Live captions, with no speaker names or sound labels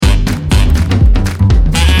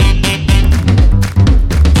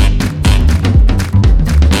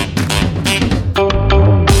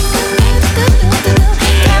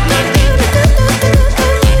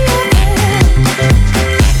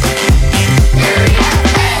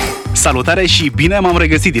Salutare și bine m-am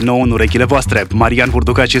regăsit din nou în urechile voastre. Marian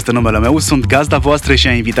Burducaș este numele meu, sunt gazda voastră și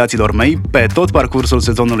a invitaților mei pe tot parcursul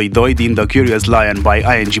sezonului 2 din The Curious Lion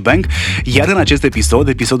by ING Bank, iar în acest episod,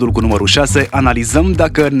 episodul cu numărul 6, analizăm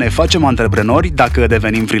dacă ne facem antreprenori, dacă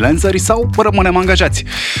devenim freelanceri sau rămânem angajați.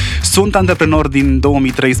 Sunt antreprenor din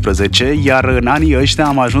 2013, iar în anii ăștia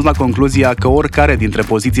am ajuns la concluzia că oricare dintre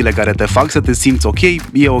pozițiile care te fac să te simți ok,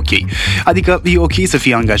 e ok. Adică e ok să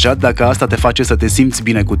fii angajat dacă asta te face să te simți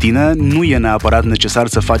bine cu tine, nu e neapărat necesar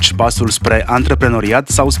să faci pasul spre antreprenoriat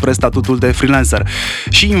sau spre statutul de freelancer.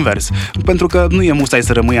 Și invers, pentru că nu e musai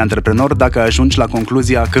să rămâi antreprenor dacă ajungi la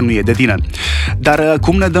concluzia că nu e de tine. Dar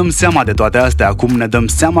cum ne dăm seama de toate astea? Cum ne dăm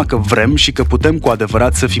seama că vrem și că putem cu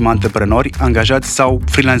adevărat să fim antreprenori, angajați sau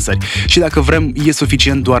freelanceri? Și dacă vrem, e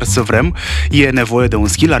suficient doar să vrem? E nevoie de un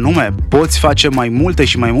skill anume? Poți face mai multe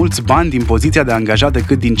și mai mulți bani din poziția de angajat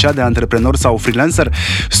decât din cea de antreprenor sau freelancer?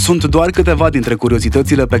 Sunt doar câteva dintre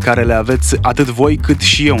curiozitățile pe care le aveți atât voi cât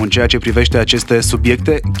și eu în ceea ce privește aceste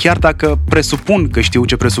subiecte, chiar dacă presupun că știu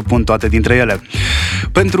ce presupun toate dintre ele.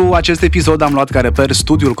 Pentru acest episod am luat ca reper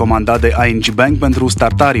studiul comandat de ING Bank pentru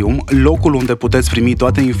Startarium, locul unde puteți primi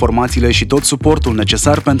toate informațiile și tot suportul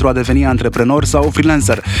necesar pentru a deveni antreprenor sau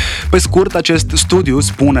freelancer. Pe scurt, acest studiu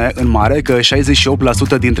spune în mare că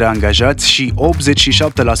 68% dintre angajați și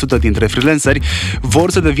 87% dintre freelanceri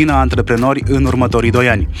vor să devină antreprenori în următorii 2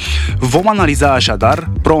 ani. Vom analiza așadar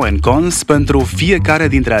pro and cons pentru fiecare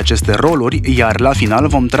dintre aceste roluri, iar la final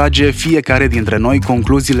vom trage fiecare dintre noi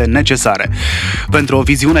concluziile necesare. Pentru o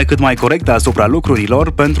viziune cât mai corectă asupra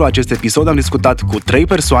lucrurilor, pentru acest episod am discutat cu 3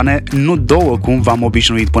 persoane, nu 2 cum v-am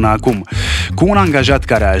obișnuit până acum. Cu un angajat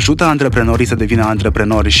care ajută antreprenorii să devină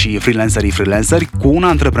antreprenori și freelanceri, cu un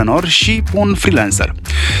antreprenor și un freelancer.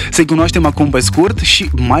 Să-i cunoaștem acum pe scurt și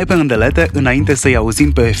mai pe îndelete înainte să-i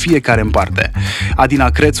auzim pe fiecare în parte. Adina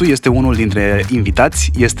Crețu este unul dintre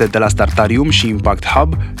invitați, este de la Startarium și Impact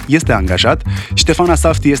Hub, este angajat. Ștefana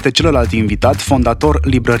Safti este celălalt invitat, fondator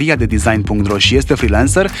librăria de design.ro și este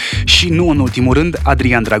freelancer. Și nu în ultimul rând,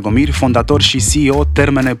 Adrian Dragomir, fondator și CEO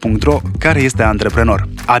Termene.ro, care este antreprenor.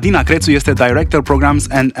 Adina Crețu este Director Programs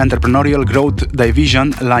and Entrepreneurial Growth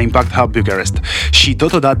Division la Impact Hub Bucharest și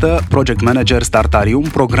totodată Project Manager Startarium,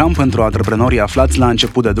 program pentru antreprenorii aflați la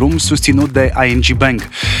început de drum, susținut de ING Bank.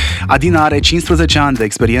 Adina are 15 ani de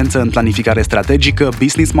experiență în planificare strategică,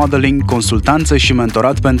 business modeling, consultanță și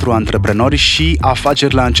mentorat pentru antreprenori și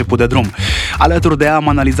afaceri la început de drum. Alături de ea am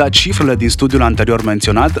analizat cifrele din studiul anterior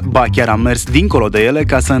menționat, ba chiar am mers dincolo de ele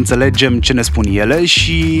ca să înțelegem ce ne spun ele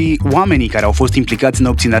și oamenii care au fost implicați în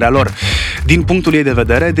obținerea lor. Din punctul ei de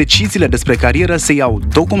vedere, deciziile despre carieră se iau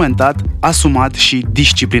documentat, asumat și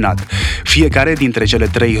disciplinat. Fiecare dintre cele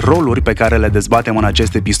 3 roluri pe care le dezbatem în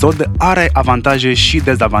acest episod are avantaje și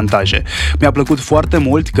dezavantaje. Mi-a plăcut foarte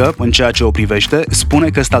mult că, în ceea ce o privește, spune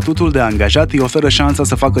că statutul de angajat îi oferă șansa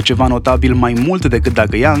să facă ceva notabil mai mult decât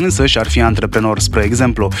dacă ea însă și-ar fi antreprenor, spre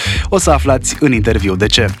exemplu. O să aflați în interviu de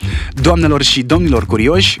ce. Doamnelor și domnilor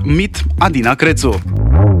curioși, meet Adina Crețu!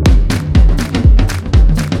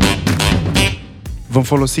 Vom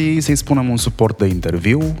folosi, să-i spunem, un suport de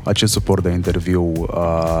interviu. Acest suport de interviu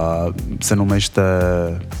se numește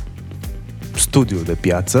studiu de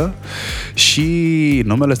piață și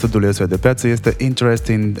numele studiului ăsta de piață este Interest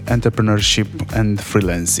in Entrepreneurship and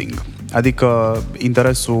Freelancing. Adică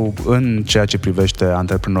interesul în ceea ce privește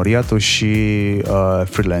antreprenoriatul și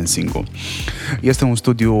freelancing-ul. Este un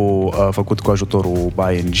studiu făcut cu ajutorul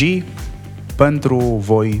ING pentru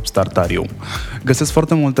voi, Startarium. Găsesc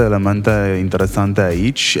foarte multe elemente interesante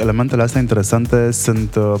aici. Elementele astea interesante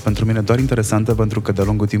sunt pentru mine doar interesante pentru că de-a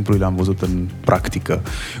lungul timpului le-am văzut în practică.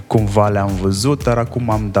 Cumva le-am văzut, dar acum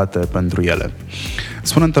am date pentru ele.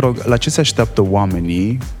 Spune-mi, te rog, la ce se așteaptă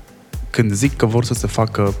oamenii când zic că vor să se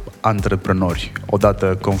facă antreprenori?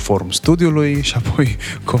 Odată conform studiului și apoi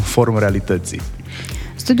conform realității.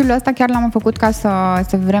 Studiul ăsta chiar l-am făcut ca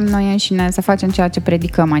să vrem noi înșine să facem ceea ce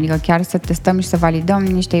predicăm, adică chiar să testăm și să validăm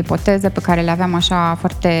niște ipoteze pe care le aveam așa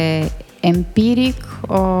foarte empiric,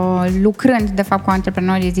 lucrând de fapt cu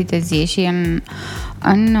antreprenorii zi de zi. Și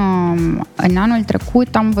în anul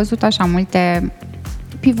trecut am văzut așa multe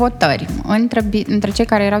pivotări între cei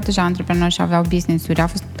care erau deja antreprenori și aveau business-uri. A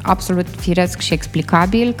fost absolut firesc și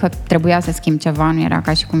explicabil că trebuia să schimb ceva, nu era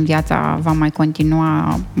ca și cum viața va mai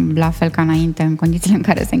continua la fel ca înainte, în condițiile în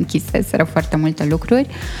care se închiseseră foarte multe lucruri.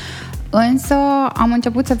 Însă am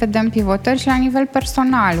început să vedem pivotări și la nivel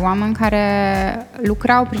personal, oameni care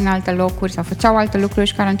lucrau prin alte locuri sau făceau alte lucruri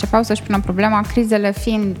și care începeau să-și pună problema, crizele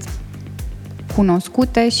fiind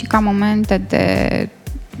cunoscute și ca momente de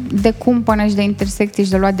de cumpănă și de intersecții și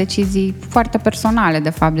de luat decizii foarte personale, de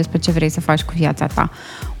fapt, despre ce vrei să faci cu viața ta.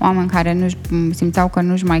 Oameni care simțeau că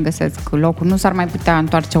nu-și mai găsesc locul, nu s-ar mai putea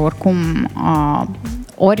întoarce oricum,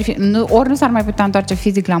 ori nu s-ar mai putea întoarce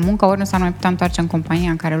fizic la muncă, ori nu s-ar mai putea întoarce în compania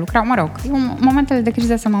în care lucrau. Mă rog, momentele de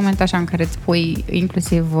criză sunt momente așa în care îți pui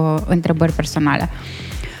inclusiv întrebări personale.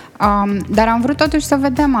 Dar am vrut totuși să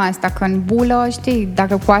vedem asta, că în bulă, știi,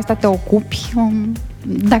 dacă cu asta te ocupi,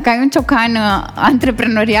 dacă ai un ciocan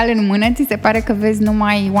antreprenorial în mână, ți se pare că vezi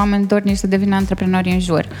numai oameni dornici să devină antreprenori în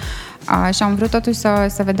jur. Și am vrut totuși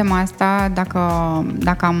să vedem asta,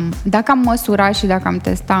 dacă am măsurat și dacă am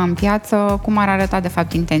testat în piață, cum ar arăta de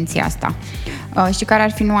fapt intenția asta. Și care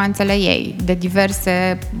ar fi nuanțele ei, de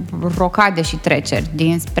diverse rocade și treceri,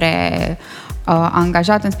 dinspre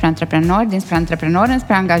angajat înspre antreprenor, dinspre antreprenor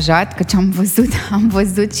înspre angajat, căci am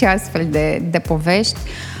văzut și astfel de povești.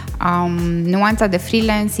 Nuanța de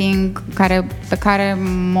freelancing pe care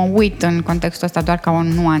mă uit în contextul ăsta doar ca o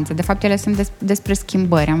nuanță. De fapt, ele sunt despre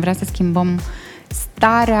schimbări. Am vrea să schimbăm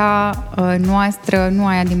starea noastră, nu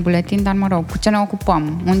aia din buletin, dar mă rog, cu ce ne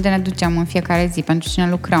ocupăm, unde ne ducem în fiecare zi, pentru cine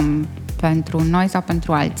lucrăm, pentru noi sau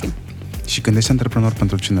pentru alții. Și când ești antreprenor,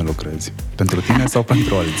 pentru cine lucrezi? Pentru tine sau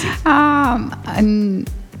pentru alții?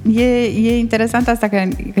 E interesant asta, că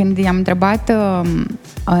când i-am întrebat,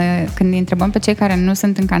 când îi întrebăm pe cei care nu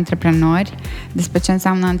sunt încă antreprenori despre ce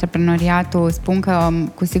înseamnă antreprenoriatul, spun că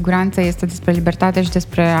cu siguranță este despre libertate și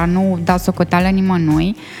despre a nu da socoteală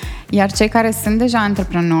nimănui, iar cei care sunt deja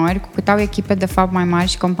antreprenori, cu cât au echipe de fapt mai mari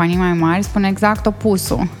și companii mai mari, spun exact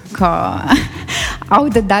opusul, că au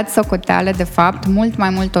de dat socoteală de fapt mult mai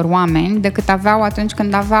multor oameni decât aveau atunci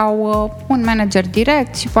când aveau un manager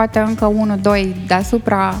direct și poate încă unul, doi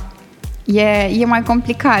deasupra. E mai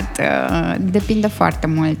complicat, depinde foarte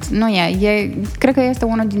mult. Nu cred că este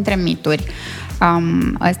unul dintre mituri.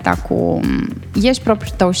 Ăsta cu ești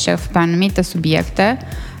propriul tău șef pe anumite subiecte,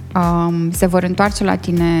 se vor întoarce la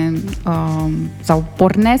tine sau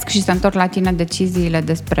pornesc și se întorc la tine deciziile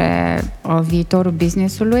despre viitorul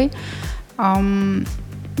business-ului,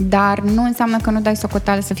 dar nu înseamnă că nu dai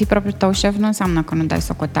socoteală. Să fii propriul tău șef nu înseamnă că nu dai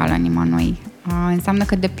socoteală nimănui. Înseamnă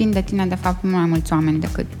că depinde de tine de fapt mult mai mulți oameni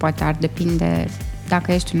decât poate ar depinde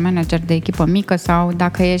dacă ești un manager de echipă mică sau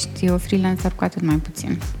dacă ești freelancer cu atât mai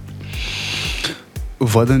puțin.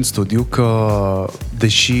 Văd în studiu că,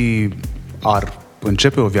 deși ar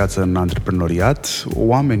începe o viață în antreprenoriat,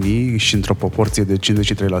 oamenii, și într-o proporție de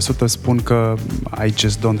 53%, spun că I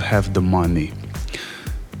just don't have the money.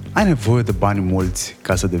 Ai nevoie de bani mulți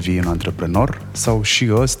ca să devii un antreprenor? Sau și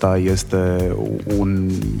ăsta este un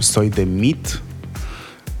soi de mit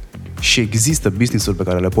și există business-uri pe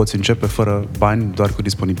care le poți începe fără bani, doar cu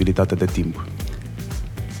disponibilitate de timp?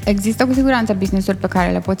 Există cu siguranță business-uri pe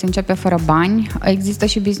care le poți începe fără bani. Există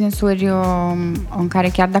și business-uri în care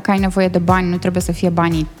chiar dacă ai nevoie de bani, nu trebuie să fie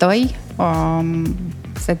banii tăi.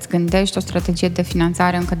 Să-ți gândești o strategie de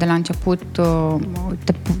finanțare încă de la început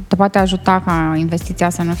te poate ajuta ca investiția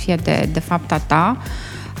să nu fie de fapt a ta.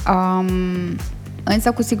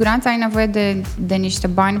 Însă cu siguranță ai nevoie de niște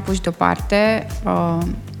bani puși deoparte,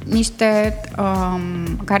 niște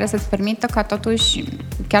care să-ți permită ca totuși,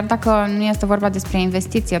 chiar dacă nu este vorba despre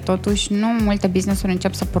investiție, totuși nu multe business-uri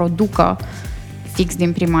încep să producă fix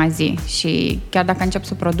din prima zi și chiar dacă încep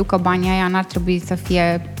să producă, banii aia n-ar trebui să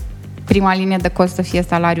fie prima linie de cost, să fie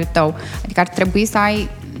salariul tău. Adică ar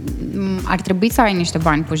trebui să ai niște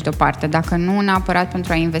bani puși deoparte, dacă nu neapărat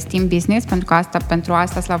pentru a investi în business, pentru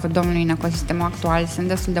asta, slavă Domnului, în ecosistemul actual sunt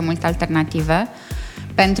destul de multe alternative.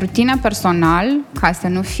 Pentru tine personal, ca să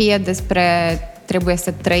nu fie despre trebuie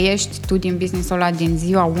să trăiești tu din business-ul ăla din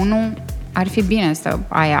ziua 1, ar fi bine să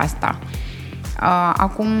ai asta.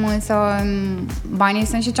 Acum însă banii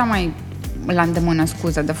sunt și cea mai la îndemână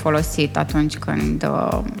scuză de folosit atunci când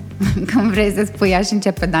vrei să spui aș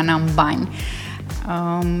începe, dar n-am bani.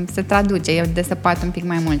 Se traduce, e de săpat un pic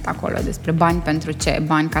mai mult acolo despre bani pentru ce?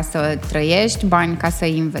 Bani ca să trăiești, bani ca să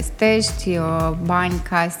investești, bani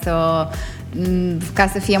ca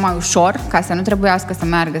să fie mai ușor, ca să nu trebuiască să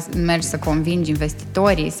mergi să convingi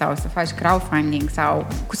investitorii sau să faci crowdfunding sau...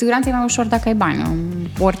 Cu siguranță e mai ușor dacă ai bani,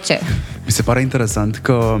 orice. Mi se pare interesant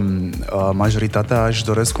că majoritatea își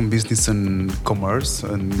doresc un business în commerce,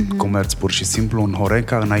 în comerț pur și simplu, în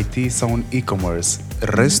Horeca, în IT sau în e-commerce.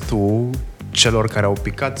 Restul celor care au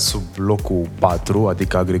picat sub locul 4,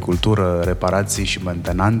 adică agricultură, reparații și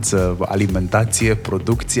mentenanță, alimentație,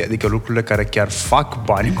 producție, adică lucrurile care chiar fac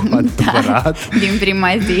bani cu adevărat. Din prima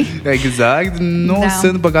zi. Exact, nu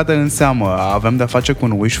sunt băgate în seamă. Avem de-a face cu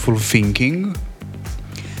un wishful thinking.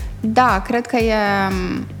 Da,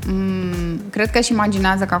 cred că își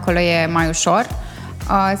imaginează că acolo e mai ușor.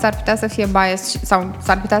 S-ar putea să fie bias sau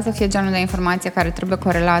s-ar putea să fie genul de informație care trebuie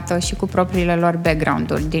corelată și cu propriile lor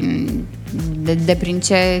background-uri, de prin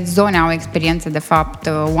ce zone au experiențe de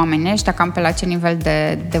fapt oamenii ăștia, cam pe la ce nivel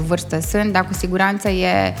de vârstă sunt, dar cu siguranță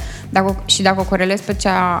dacă o corelezi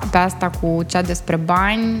pe asta cu cea despre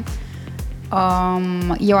bani,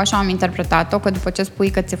 eu așa am interpretat-o, că după ce spui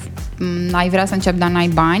că ai vrea să începi, dar n-ai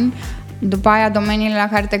bani, după aia domeniile la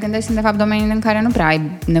care te gândești sunt de fapt domeniile în care nu prea ai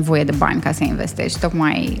nevoie de bani ca să investești.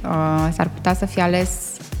 Tocmai s-ar putea să fie ales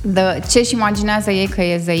ce-și imaginează ei că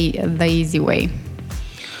e the easy way.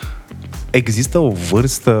 Există o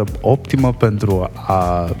vârstă optimă pentru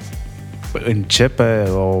a începe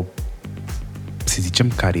o, să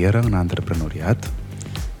zicem, carieră în antreprenoriat?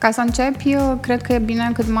 Ca să începi, eu cred că e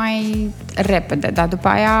bine cât mai repede, dar după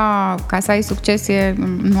aia, ca să ai succes, e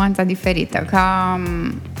nuanța diferită. Ca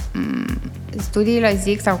studiile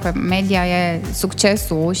zic, sau că media e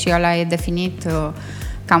succesul și ăla e definit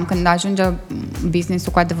cam când ajunge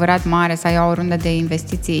business-ul cu adevărat mare, să ai o rundă de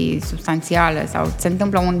investiții substanțiale sau se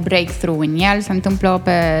întâmplă un breakthrough în el, se întâmplă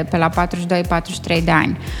pe la 42-43 de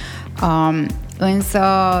ani. Însă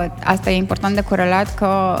asta e important de corelat,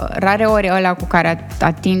 că rare ori ăla cu care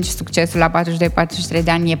atingi succesul la 42-43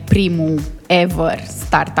 de ani e primul ever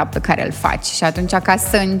startup pe care îl faci. Și atunci, ca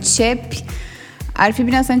să începi, ar fi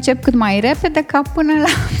bine să începi cât mai repede, ca până la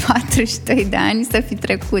 42 de ani să fi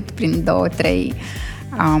trecut prin 2-3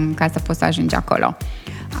 ca să poți să ajungi acolo.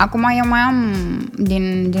 Acum eu mai am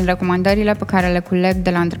din recomandările pe care le culeg de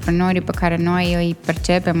la antreprenorii pe care noi îi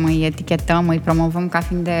percepem, îi etichetăm, îi promovăm ca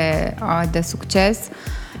fiind de succes,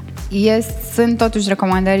 sunt totuși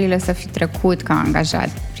recomandările să fi trecut ca angajat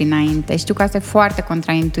prinainte. Știu că asta e foarte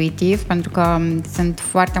contraintuitiv, pentru că sunt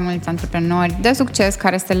foarte mulți antreprenori de succes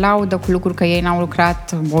care se laudă cu lucruri că ei n-au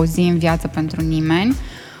lucrat o zi în viață pentru nimeni,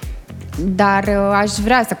 dar aș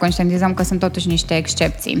vrea să conștientizăm că sunt totuși niște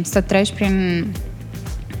excepții. Să treci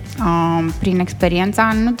prin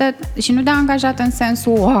experiența și nu de angajat în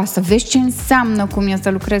sensul să vezi ce înseamnă cum e să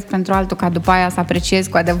lucrezi pentru altul ca după aia să apreciezi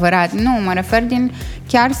cu adevărat. Nu, mă refer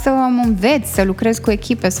chiar să înveți, să lucrezi cu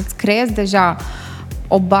echipe, să-ți creezi deja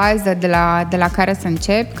o bază de la care să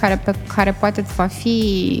începi, care poate îți va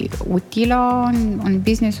fi utilă în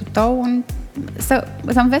business-ul tău, să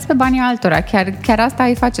înveți pe banii altora. Chiar asta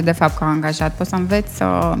îi face de fapt ca angajat. Poți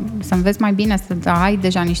să înveți mai bine, să ai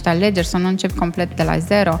deja niște alegeri, să nu începi complet de la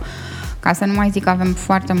zero. Ca să nu mai zic că avem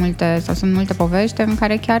foarte multe, sau sunt multe povești în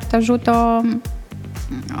care chiar te ajută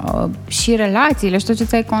și relațiile și tot ce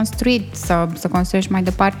ți-ai construit să construiești mai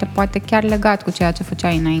departe, poate chiar legat cu ceea ce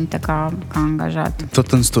făceai înainte ca angajat.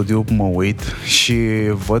 Tot în studiu mă uit și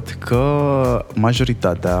văd că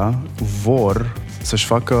majoritatea vor să-și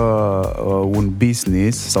facă un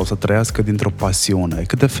business sau să trăiască dintr-o pasiune.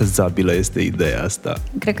 Cât de fezabilă este ideea asta?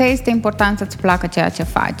 Cred că este important să-ți placă ceea ce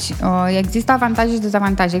faci. Există avantaje și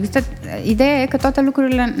dezavantaje. Ideea e că toate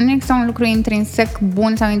lucrurile, nu există un lucru intrinsec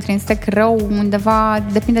bun sau intrinsec rău, undeva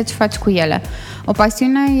depinde ce faci cu ele. O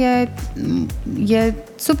pasiune e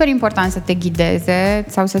super important să te ghideze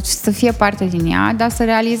sau să fie parte din ea, dar să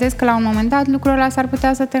realizezi că la un moment dat lucrul ăla s-ar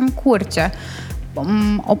putea să te încurce.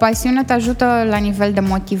 O pasiune te ajută la nivel de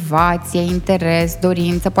motivație, interes,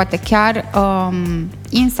 dorință, poate chiar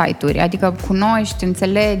insight-uri, adică cunoști,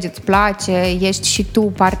 înțelegi, îți place, ești și tu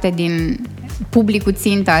parte din publicul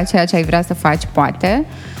țintă a ceea ce ai vrea să faci, poate.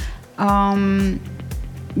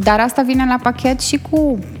 Dar asta vine la pachet și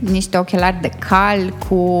cu niște ochelari de cal,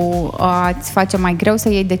 îți face mai greu să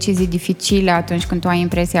iei decizii dificile atunci când tu ai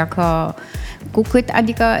impresia că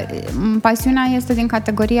adică pasiunea este din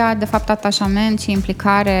categoria de fapt atașament și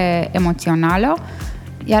implicare emoțională,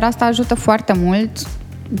 iar asta ajută foarte mult,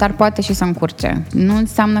 dar poate și să încurce. Nu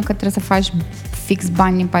înseamnă că trebuie să faci fix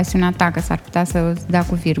bani din pasiunea ta, că s-ar putea să îți dea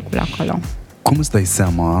cu virgulă acolo. Cum îți dai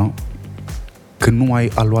seama că nu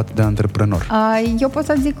ai aluat de antreprenor? Eu pot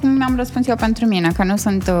să zic cum mi-am răspuns eu pentru mine, că nu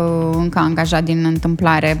sunt încă angajat din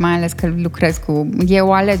întâmplare, mai ales că lucrez e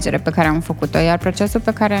o alegere pe care am făcut-o, iar procesul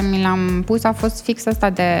pe care mi l-am pus a fost fix ăsta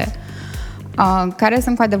de care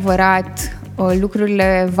sunt cu adevărat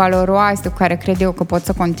lucrurile valoroase cu care cred eu că pot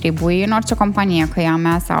să contribui în orice companie, că e a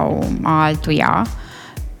mea sau a altuia.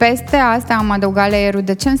 Peste asta am adăugat layerul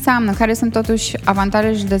de ce înseamnă, care sunt totuși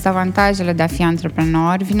avantajele și dezavantajele de a fi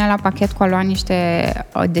antreprenor. Vine la pachet cu a lua niște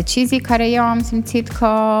decizii care eu am simțit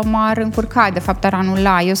că m-ar încurca, de fapt ar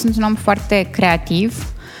anula. Eu sunt un om foarte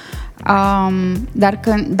creativ, dar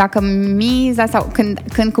dacă miza sau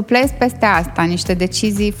când cuplez peste asta niște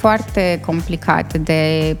decizii foarte complicate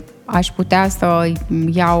de aș putea să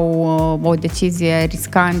iau o decizie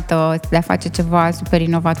riscantă de a face ceva super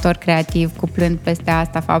inovator, creativ, cuplând peste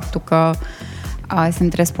asta faptul că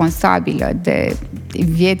sunt responsabilă de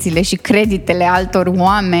viețile și creditele altor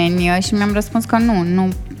oameni și mi-am răspuns că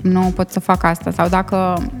nu pot să fac asta. Sau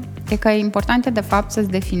dacă e că important e de fapt să-ți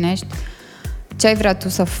definești ce ai vrea tu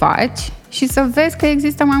să faci și să vezi că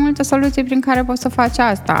există mai multe soluții prin care poți să faci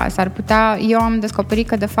asta. S-ar putea, eu am descoperit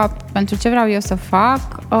că de fapt pentru ce vreau eu să fac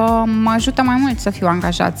mă ajută mai mult să fiu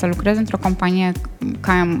angajat, să lucrez într-o companie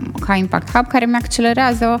ca Impact Hub, care mi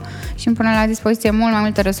accelerează și îmi pune la dispoziție mult mai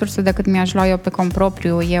multe resurse decât mi-aș lua eu pe cont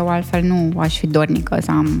propriu. Eu altfel nu aș fi dornică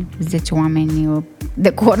să am 10 oameni de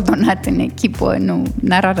coordonat în echipă,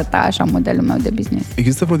 n-ar arăta așa modelul meu de business.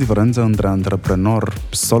 Există vreo diferență între antreprenor,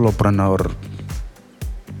 soloprenor,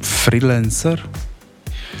 freelancer?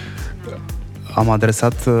 Am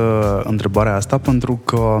adresat întrebarea asta pentru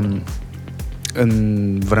că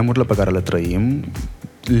în vremurile pe care le trăim,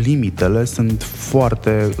 limitele sunt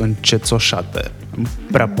foarte încețoșate. Nu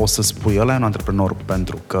prea poți să spui ăla e un antreprenor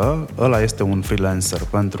pentru că, ăla este un freelancer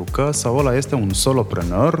pentru că, sau ăla este un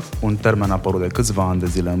soloprenor, un termen apărut de câțiva ani de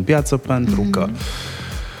zile în piață pentru că.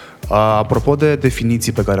 Apropo de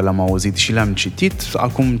definiții pe care le-am auzit și le-am citit,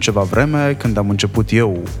 acum ceva vreme, când am început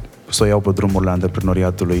eu să o iau pe drumurile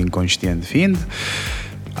antreprenoriatului inconștient fiind,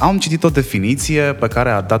 am citit o definiție pe care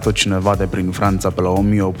a dat-o cineva de prin Franța pe la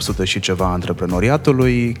 1800 și ceva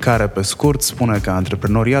antreprenoriatului, care pe scurt spune că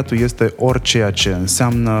antreprenoriatul este orice ce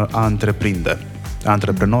înseamnă a întreprinde.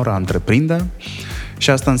 Antreprenor a întreprinde și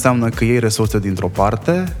asta înseamnă că iei resurse dintr-o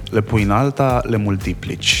parte, le pui în alta, le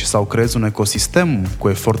multiplici sau creezi un ecosistem cu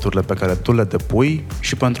eforturile pe care tu le depui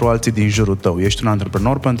și pentru alții din jurul tău. Ești un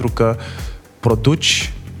antreprenor pentru că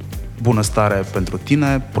produci bunăstare pentru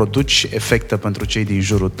tine, produci efecte pentru cei din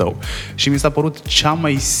jurul tău. Și mi s-a părut cea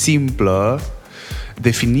mai simplă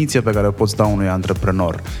definiție pe care o poți da unui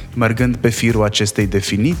antreprenor. Mergând pe firul acestei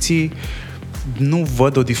definiții, nu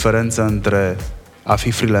văd o diferență între a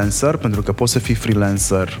fi freelancer, pentru că poți să fii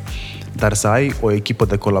freelancer, dar să ai o echipă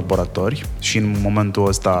de colaboratori și în momentul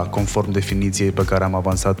ăsta, conform definiției pe care am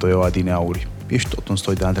avansat-o eu adineauri, ești tot un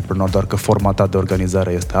soi de antreprenor, doar că forma ta de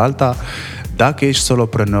organizare este alta. Dacă ești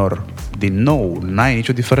soloprenor, din nou, n-ai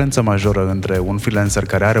nicio diferență majoră între un freelancer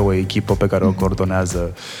care are o echipă pe care o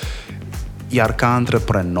coordonează, iar ca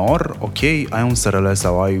antreprenor, ok, ai un SRL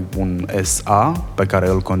sau ai un SA pe care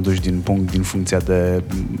îl conduci din funcția de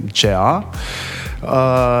CA,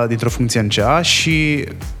 dintr-o funcție în CA și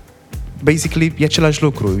basically e același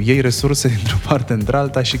lucru. Iei resurse dintr-o parte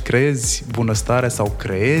într-alta și creezi bunăstare sau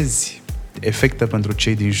creezi efecte pentru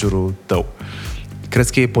cei din jurul tău.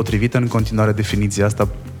 Crezi că e potrivită în continuare definiția asta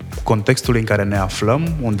contextului în care ne aflăm,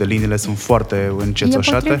 unde liniile sunt foarte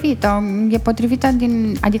încețoșate? E potrivită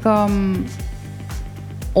adică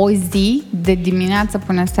o zi de dimineață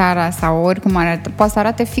până seara sau oricum arată, poate să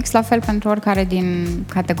arate fix la fel pentru oricare din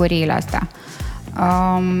categoriile astea.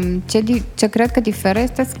 Ce cred că diferă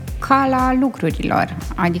este scala lucrurilor.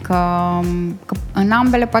 Adică că în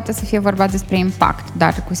ambele poate să fie vorba despre impact,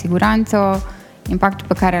 dar cu siguranță impactul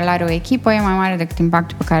pe care îl are o echipă e mai mare decât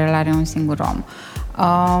impactul pe care îl are un singur om.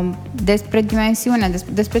 Despre dimensiune,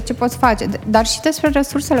 despre ce poți face, dar și despre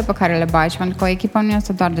resursele pe care le bagi, pentru că o echipă nu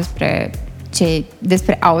este doar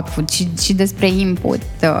despre output, și despre input,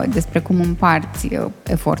 despre cum împarți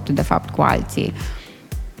efortul de fapt cu alții.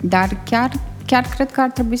 Dar chiar cred că ar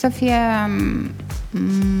trebui să fie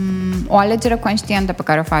o alegere conștientă pe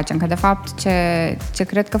care o facem, că de fapt ce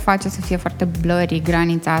cred că face să fie foarte blurry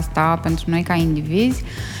granița asta pentru noi ca indivizi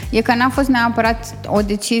e că n-a fost neapărat o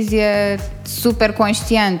decizie super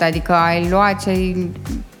conștientă, adică ai luat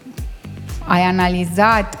ai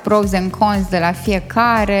analizat pros and cons de la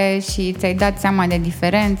fiecare și ți-ai dat seama de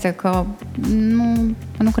diferențe, că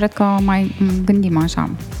nu cred că mai gândim așa.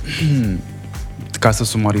 Ca să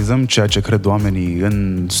sumarizăm ceea ce cred oamenii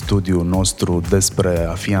în studiul nostru despre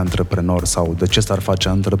a fi antreprenor sau de ce s-ar face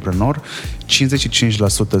antreprenor,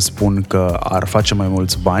 55% spun că ar face mai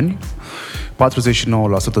mulți bani, 49%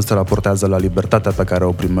 se raportează la libertatea pe care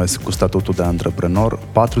o primesc cu statutul de antreprenor, 49%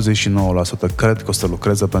 cred că o să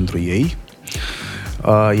lucreze pentru ei,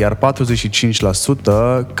 iar 45%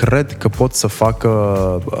 cred că pot să facă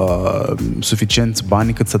suficienți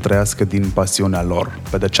bani cât să trăiască din pasiunea lor.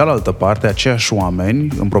 Pe de cealaltă parte, aceiași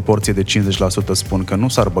oameni, în proporție de 50%, spun că nu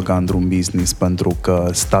s-ar băga într-un business pentru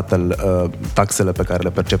că taxele pe care le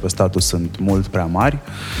percepe statul sunt mult prea mari.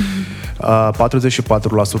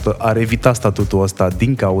 44% ar evita statutul ăsta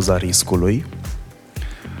din cauza riscului.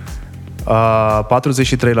 43%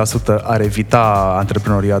 ar evita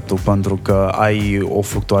antreprenoriatul pentru că ai o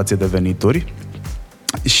fluctuație de venituri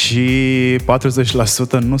și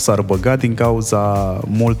 40% nu s-ar băga din cauza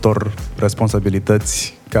multor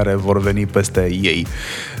responsabilități care vor veni peste ei.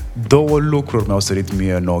 Două lucruri mi-au sărit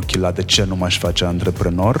mie în ochi la de ce nu m-aș face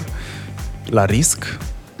antreprenor: la risc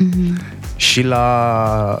și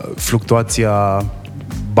la fluctuația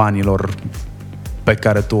banilor pe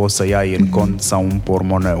care tu o să iai în cont sau în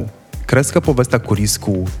pormoneu. Crezi că povestea cu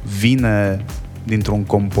riscul vine dintr-un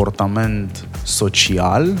comportament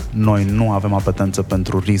social? Noi nu avem apetență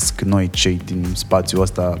pentru risc, noi cei din spațiul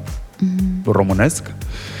ăsta românesc?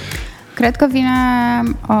 Cred că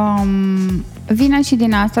vine și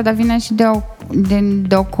din asta, dar vine și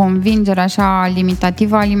de o convingere așa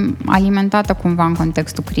limitativă, alimentată cumva în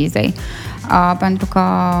contextul crizei. Pentru că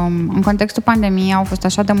în contextul pandemiei au fost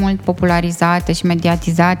așa de mult popularizate și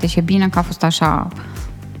mediatizate și e bine că a fost așa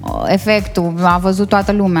efectul, a văzut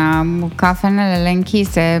toată lumea, cafenelele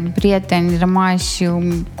închise, prieteni rămași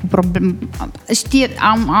cu probleme.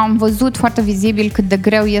 Am văzut foarte vizibil cât de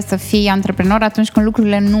greu e să fii antreprenor atunci când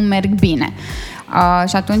lucrurile nu merg bine.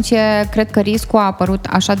 Și atunci cred că riscul a apărut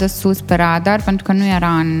așa de sus pe radar, pentru că nu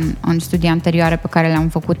era în studii anterioare pe care le-am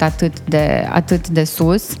făcut atât de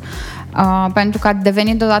sus, pentru că a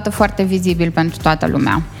devenit deodată foarte vizibil pentru toată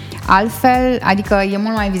lumea. Altfel, adică e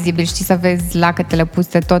mult mai vizibil, știi, să vezi lacătele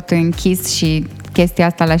puse tot închis și chestia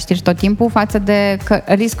asta la știri tot timpul, față de că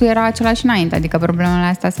riscul era același înainte, adică problemele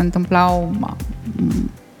astea se întâmplau,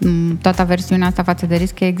 toată versiunea asta față de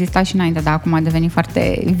risc exista și înainte, dar acum a devenit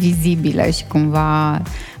foarte vizibilă și cumva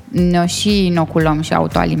ne-o și inoculăm și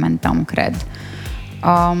autoalimentăm, cred.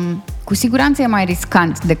 Cu siguranță e mai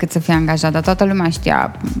riscant decât să fii angajat, dar toată lumea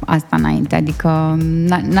știa asta înainte, adică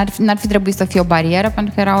n-ar fi trebuit să fie o barieră,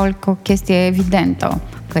 pentru că era o chestie evidentă,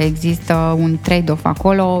 că există un trade-off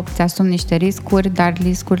acolo, ți-asumi niște riscuri, dar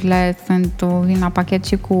riscurile vin la pachet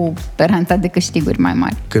și cu speranța de câștiguri mai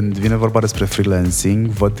mari. Când vine vorba despre freelancing,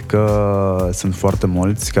 văd că sunt foarte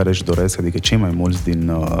mulți care își doresc, adică cei mai mulți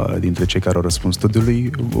dintre cei care au răspuns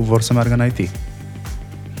studiului vor să meargă în IT.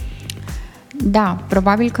 Da,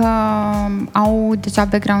 probabil că au deja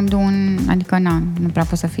background-ul adică nu prea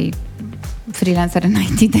poți să fii freelancer în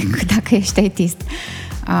IT decât dacă ești IT-ist.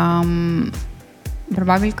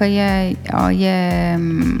 Probabil că e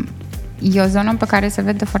o zonă pe care se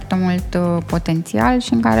vede foarte mult potențial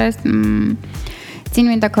și în care țin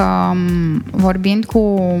minte că vorbind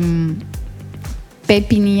cu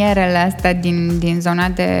pepinierele astea din zona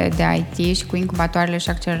de IT și cu incubatoarele și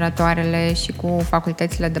acceleratoarele și cu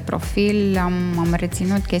facultățile de profil, am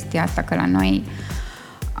reținut chestia asta, că la noi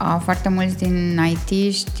foarte mulți din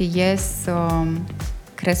IT-ști ies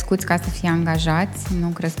crescuți ca să fie angajați, nu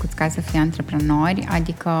crescuți ca să fie antreprenori,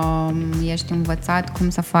 adică ești învățat cum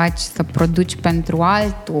să faci, să produci pentru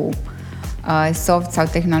altul soft sau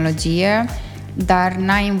tehnologie, dar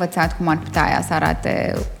n-ai învățat cum ar putea aia să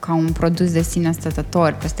arate ca un produs de sine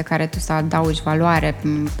stătător, peste care tu să adaugi valoare,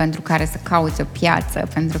 pentru care să cauți o piață,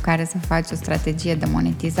 pentru care să faci o strategie de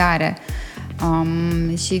monetizare.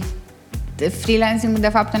 Și freelancing-ul, de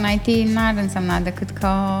fapt, în IT n-ar însemna decât că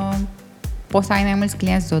poți să ai mai mulți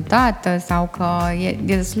clienți deodată sau că e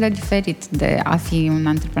destul de diferit de a fi un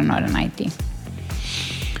antreprenor în IT.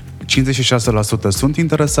 56% sunt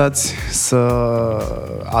interesați să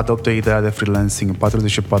adopte ideea de freelancing, 44%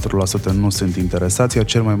 nu sunt interesați, iar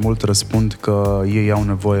cel mai mult răspund că ei au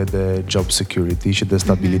nevoie de job security și de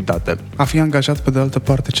stabilitate. A fi angajat, pe de altă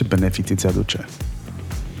parte, ce beneficii ți aduce?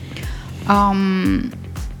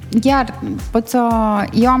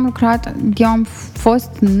 Eu am fost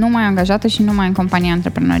numai angajată și numai în companii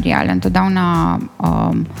antreprenoriale. Întotdeauna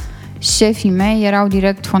șefii mei erau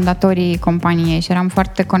direct fondatorii companiei și eram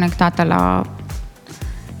foarte conectată la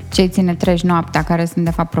ce ține treci noaptea, care sunt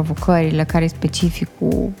de fapt provocările, care e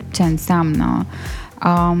specificul, ce înseamnă.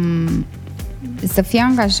 Să fii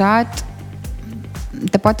angajat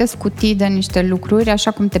te poate scuti de niște lucruri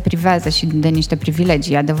așa cum te privează și de niște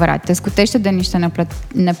privilegii, adevărat. Te scutește de niște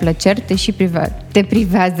neplăceri, te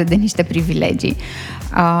privează de niște privilegii.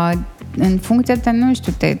 În funcție de, nu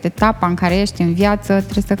știu, de etapa în care ești în viață,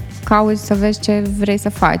 trebuie să cauți să vezi ce vrei să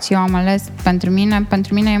faci. Eu am ales, pentru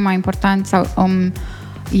mine e mai important sau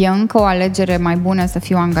e încă o alegere mai bună să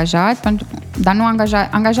fiu angajat, dar nu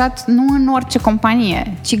angajat nu în orice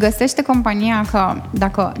companie, ci găsește compania că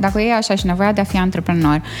dacă e așa și nevoia de a fi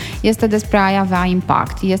antreprenor, este despre a avea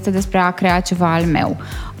impact, este despre a crea ceva al meu,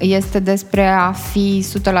 este despre a fi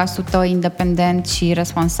 100% independent și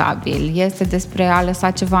responsabil, este despre a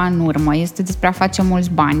lăsa ceva în urmă, este despre a face mulți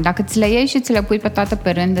bani. Dacă ți le iei și ți le pui pe toate pe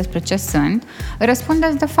rând despre ce sunt,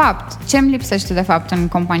 răspundeți de fapt ce îmi lipsește de fapt în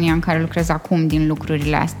compania în care lucrez acum din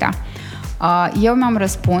lucrurile astea. Eu mi-am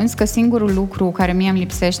răspuns că singurul lucru care mie îmi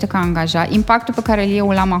lipsește ca angajat, impactul pe care eu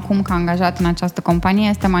l-am acum ca angajat în această companie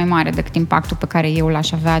este mai mare decât impactul pe care eu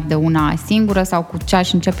l-aș avea de una singură sau cu ce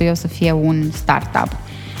aș începe eu să fie un startup.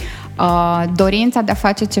 dorința de a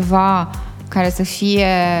face ceva care să fie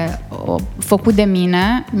făcut de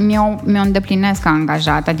mine, mi-o îndeplinesc ca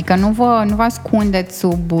angajat. Adică nu vă ascundeți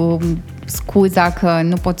sub scuza că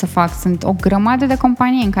nu pot să fac. Sunt o grămadă de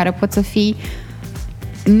companii în care pot să fii.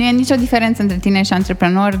 Nu e nicio diferență între tine și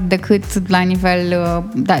antreprenor decât la nivel,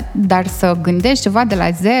 dar să gândești ceva de la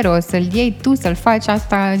zero, să-l iei tu, să-l faci,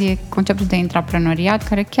 asta e conceptul de intraprenoriat,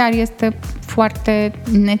 care chiar este foarte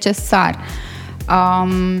necesar.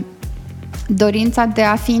 Dorința de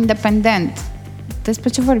a fi independent. Despre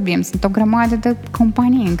ce vorbim? Sunt o grămadă de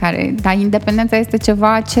companii în care, dar independența este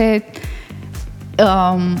ceva ce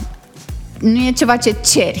nu e ceva ce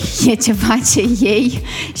ceri, e ceva ce iei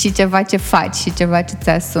și ceva ce faci și ceva ce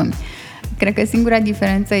ți-asumi. Cred că singura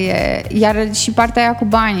diferență e, iar și partea aia cu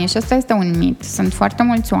banii, și asta este un mit. Sunt foarte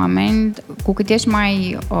mulți oameni, cu cât ești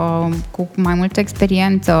cu mai multă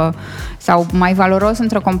experiență sau mai valoros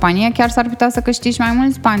într-o companie, chiar s-ar putea să câștigi mai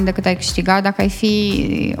mulți bani decât ai câștigat dacă ai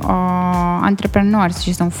fi antreprenor.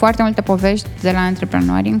 Și sunt foarte multe povești de la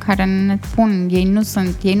antreprenori în care ne spun,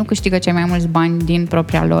 ei nu câștigă cei mai mulți bani din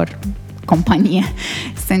propria lor companie.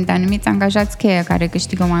 Sunt anumiți angajați cheie care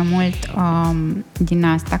câștigă mai mult din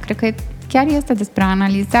asta. Cred că chiar este despre a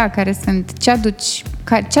analiza care sunt, ce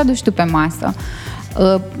aduci tu pe masă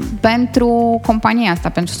pentru compania asta,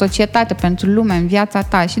 pentru societate, pentru lume, în viața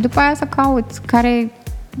ta, și după aia să cauți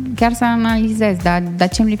chiar să analizezi, dar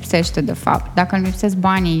ce îmi lipsește de fapt. Dacă îmi lipsesc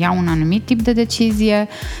banii, iau un anumit tip de decizie,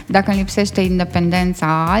 dacă îmi lipsește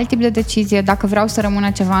independența, alt tip de decizie, dacă vreau să rămână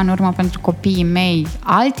ceva în urmă pentru copiii mei,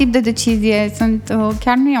 alt tip de decizie.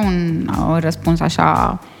 Chiar nu e un răspuns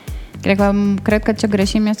așa. Cred că ce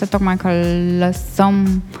greșim este tocmai că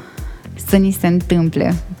lăsăm să ni se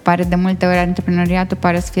întâmple. Pare de multe ori antreprenoriatul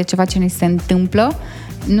pare să fie ceva ce ni se întâmplă,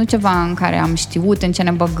 nu ceva în care am știut în ce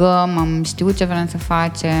ne băgăm, am știut ce vrem să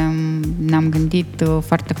facem, ne-am gândit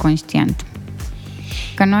foarte conștient.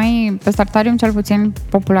 Că noi, pe Startarium cel puțin,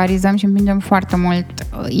 popularizăm și împingem foarte mult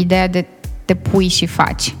ideea de te pui și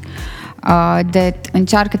faci. De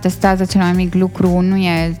încearcă, testează cel mai mic lucru,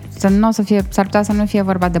 s-ar putea să nu fie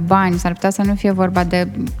vorba de bani, s-ar putea să nu fie vorba de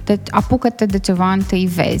apucă-te de ceva, întâi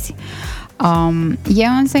vezi. E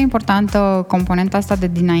însă importantă componenta asta de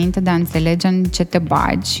dinainte de a înțelege în ce te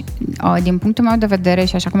bagi. Din punctul meu de vedere,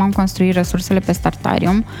 și așa cum am construit resursele pe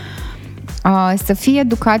Startarium, să fii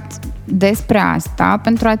educat despre asta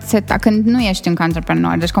pentru a-ți seta când nu ești încă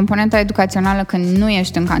antreprenor. Deci componenta educațională când nu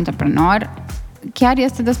ești încă antreprenor chiar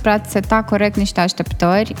este despre a-ți seta corect niște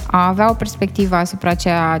așteptări, a avea o perspectivă asupra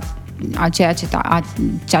ceea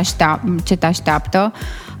ce te așteaptă,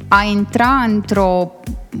 a intra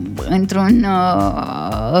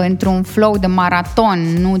într-un flow de maraton,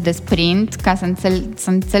 nu de sprint, ca să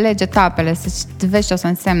înțelegi etapele, să vezi ce o să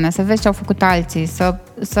însemne, să vezi ce au făcut alții,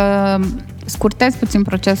 să scurtezi puțin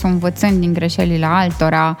procesul învățând din greșelile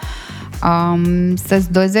altora,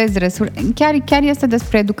 să-ți dozezi resurse. Chiar este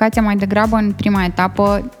despre educație mai degrabă în prima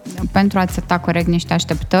etapă, pentru a-ți seta corect niște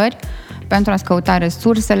așteptări, pentru a-ți căuta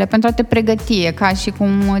resursele, pentru a te pregăti, e ca și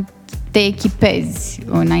cum te echipezi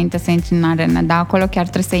înainte să intri în arenă, dar acolo chiar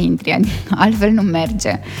trebuie să intri, altfel nu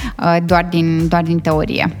merge, doar din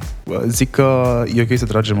teorie. Zic că e ok să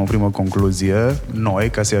tragem o primă concluzie noi,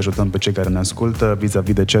 ca să-i ajutăm pe cei care ne ascultă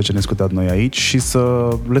vis-a-vis de ceea ce ne discutat noi aici și să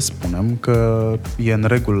le spunem că e în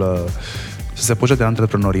regulă să se apuce de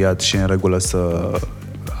antreprenoriat și e în regulă să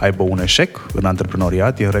aibă un eșec în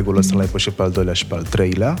antreprenoriat, e în regulă să-l aibă și pe al doilea și pe al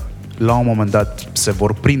treilea. La un moment dat se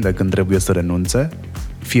vor prinde când trebuie să renunțe,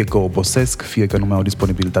 fie că obosesc, fie că nu mai au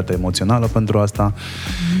disponibilitate emoțională pentru asta,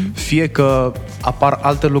 fie că apar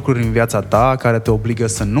alte lucruri în viața ta care te obligă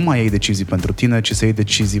să nu mai iei decizii pentru tine, ci să iei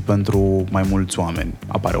decizii pentru mai mulți oameni.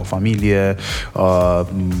 Apare o familie,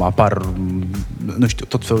 apar, nu știu,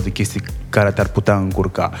 tot felul de chestii care te-ar putea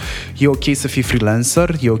încurca. E ok să fii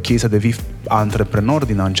freelancer, e ok să devii antreprenor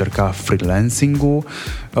din a încerca freelancing-ul,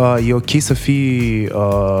 e ok să fii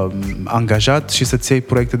angajat și să-ți iei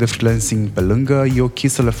proiecte de freelancing pe lângă, e ok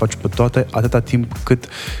să le faci pe toate atâta timp cât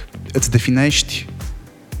îți definești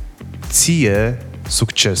ție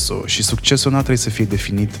succesul. Și succesul nu trebuie să fie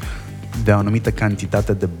definit de o anumită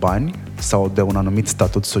cantitate de bani sau de un anumit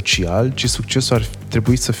statut social, ci succesul ar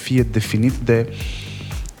trebui să fie definit de,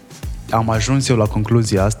 am ajuns eu la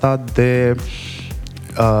concluzia asta, de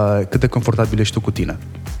cât de confortabil ești tu cu tine.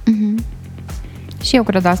 Și eu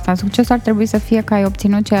cred asta. Succesul ar trebui să fie că ai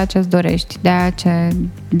obținut ceea ce îți dorești.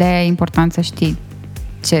 De-aia e important să știi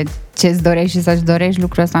ce îți dorești și să-ți dorești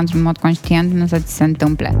lucrul ăsta într-un mod conștient, nu să ți se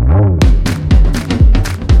întâmple.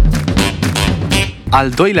 Al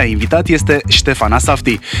doilea invitat este Ștefan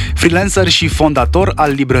Asafti, freelancer și fondator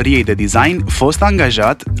al librăriei de design, fost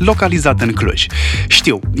angajat, localizat în Cluj.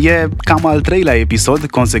 Știu, e cam al treilea episod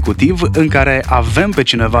consecutiv în care avem pe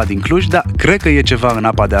cineva din Cluj, dar cred că e ceva în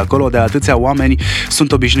apa de acolo, de atâția oameni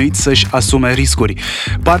sunt obișnuiți să-și asume riscuri.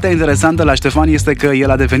 Partea interesantă la Ștefan este că el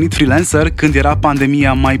a devenit freelancer când era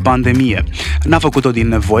pandemia mai pandemie. N-a făcut-o din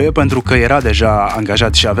nevoie pentru că era deja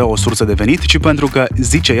angajat și avea o sursă de venit, ci pentru că,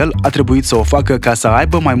 zice el, a trebuit să o facă ca să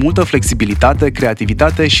aibă mai multă flexibilitate,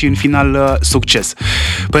 creativitate și, în final, succes.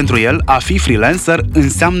 Pentru el, a fi freelancer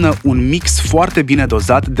înseamnă un mix foarte bine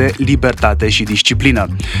dozat de libertate și disciplină.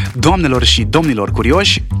 Doamnelor și domnilor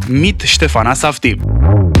curioși, meet Ștefan Asafti.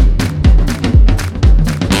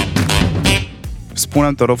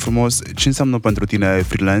 Spune-mi, te rog frumos, ce înseamnă pentru tine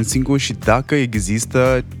freelancing-ul și dacă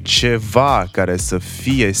există ceva care să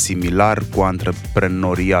fie similar cu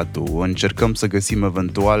antreprenoriatul. Încercăm să găsim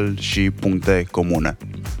eventual și puncte comune.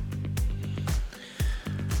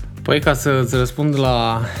 Păi, ca să-ți răspund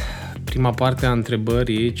la prima parte a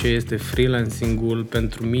întrebării, ce este freelancing-ul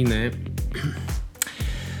pentru mine,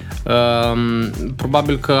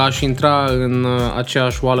 probabil că aș intra în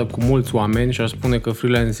aceeași oală cu mulți oameni și aș spune că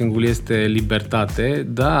freelancing-ul este libertate,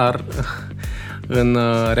 dar în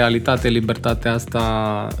realitate libertatea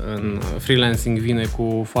asta în freelancing vine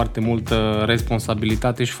cu foarte multă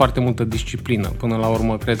responsabilitate și foarte multă disciplină. Până la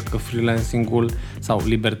urmă, cred că freelancing-ul sau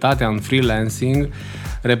libertatea în freelancing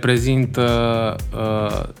reprezintă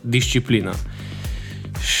disciplină.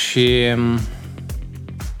 Și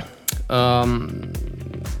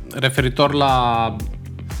referitor la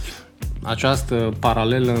această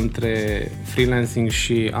paralelă între freelancing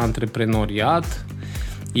și antreprenoriat,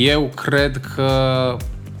 eu cred că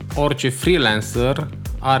orice freelancer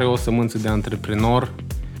are o sămânță de antreprenor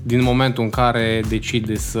din momentul în care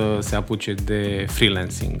decide să se apuce de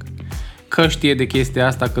freelancing. Că știe de chestia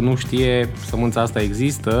asta, că nu știe, sămânța asta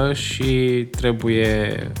există și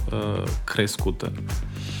trebuie crescută.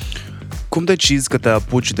 Cum decizi că te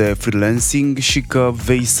apuci de freelancing și că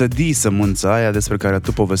vei sădi sămânța aia despre care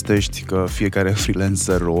tu povestești că fiecare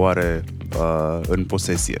freelancer o are în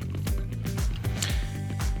posesie?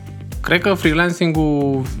 Cred că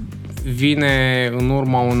freelancing-ul vine în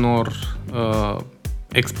urma unor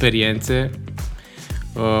experiențe,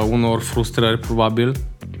 unor frustrări probabil,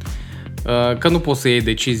 că nu poți să iei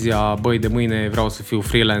decizia, băi, de mâine vreau să fiu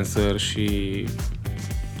freelancer și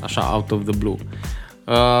așa, out of the blue.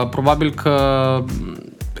 Probabil că,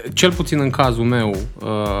 cel puțin în cazul meu,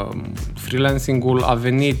 freelancing-ul a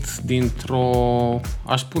venit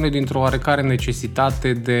aș spune, dintr-o oarecare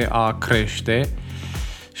necesitate de a crește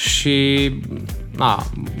și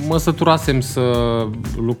mă săturasem să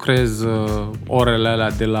lucrez orele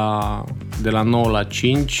alea de la 9 la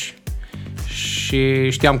 5 și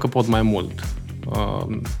știam că pot mai mult.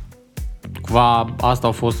 Cumva asta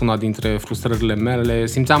a fost una dintre frustrările mele.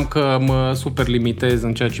 Simțeam că mă super limitez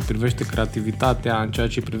în ceea ce privește creativitatea, în ceea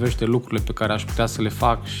ce privește lucrurile pe care aș putea să le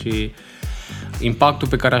fac și impactul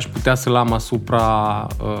pe care aș putea să-l am asupra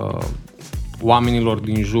oamenilor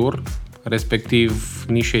din jur, respectiv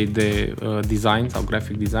nișei de design sau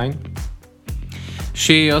graphic design.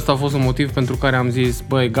 Și ăsta a fost un motiv pentru care am zis,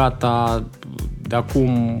 băi, gata, de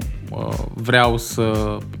acum vreau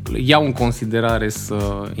să iau în considerare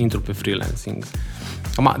să intru pe freelancing.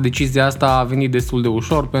 Decizia asta a venit destul de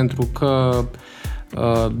ușor pentru că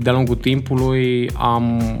de-a lungul timpului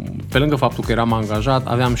pe lângă faptul că eram angajat,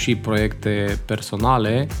 aveam și proiecte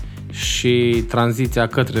personale și tranziția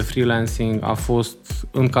către freelancing a fost,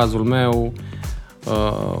 în cazul meu,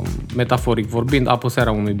 metaforic vorbind,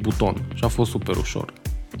 apăsarea unui buton și a fost super ușor.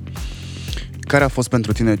 Care a fost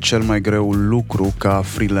pentru tine cel mai greu lucru ca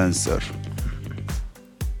freelancer?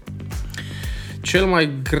 Cel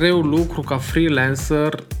mai greu lucru ca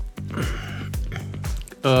freelancer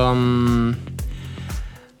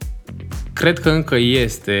cred că încă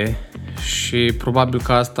este și probabil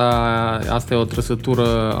că asta e o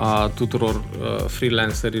trăsătură a tuturor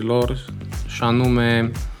freelancerilor și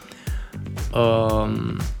anume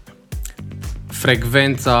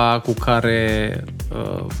frecvența cu care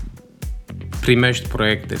primești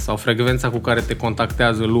proiecte sau frecvența cu care te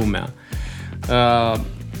contactează lumea.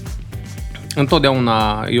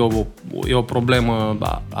 Întotdeauna e o problemă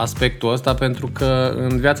aspectul ăsta pentru că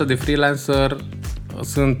în viața de freelancer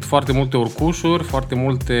sunt foarte multe urcușuri, foarte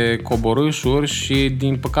multe coborâșuri și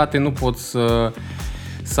din păcate nu poți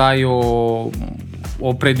să ai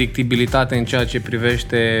o predictibilitate în ceea ce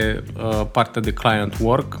privește partea de client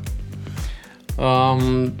work.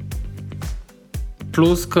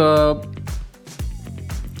 Plus că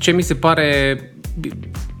ce mi se pare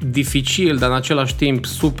dificil, dar în același timp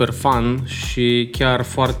super fun și chiar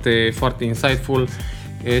foarte, foarte insightful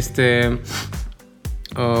este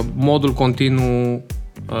modul continuu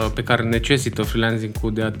pe care necesită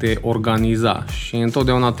freelancing-ul de a te organiza și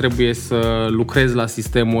întotdeauna trebuie să lucrezi la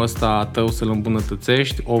sistemul ăsta tău, să-l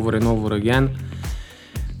îmbunătățești over and over again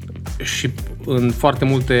și în foarte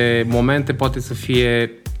multe momente poate să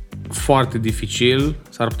fie foarte dificil,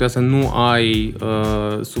 s-ar putea să nu ai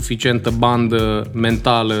suficientă bandă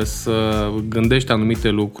mentală să gândești anumite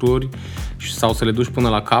lucruri sau să le duci până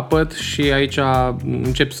la capăt și aici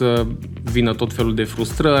începi să vină tot felul de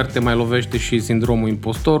frustrări, te mai lovește și sindromul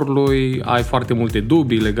impostorului, ai foarte multe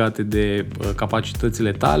dubii legate de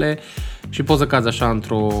capacitățile tale și poți să cazi așa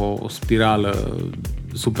într-o spirală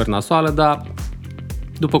super nasoală, dar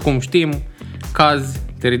după cum știm, cazi,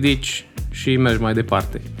 te ridici și mergi mai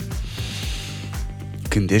departe.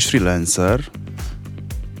 Când ești freelancer,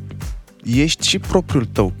 ești și propriul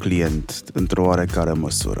tău client într-o oarecare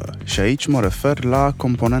măsură. Și aici mă refer la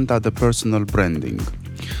componenta de personal branding.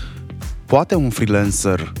 Poate un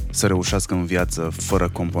freelancer să reușească în viață fără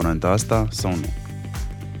componenta asta sau nu?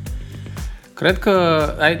 Cred că,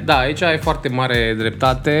 da, aici ai foarte mare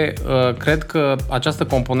dreptate. Cred că această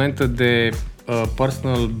componentă de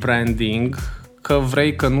personal branding, că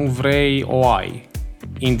vrei, că nu vrei, o ai,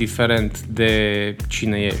 indiferent de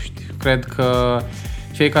cine ești. Cred că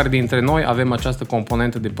fiecare dintre noi avem această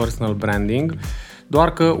componentă de personal branding,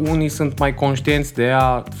 doar că unii sunt mai conștienți de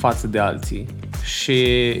ea față de alții. Și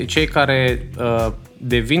cei care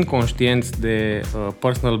devin conștienți de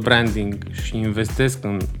personal branding și investesc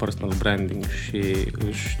în personal branding și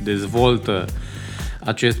își dezvoltă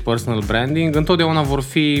acest personal branding, întotdeauna vor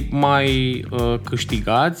fi mai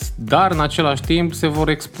câștigați, dar în același timp se vor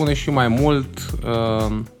expune și mai mult,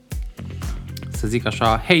 să zic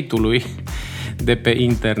așa, hate-ului de pe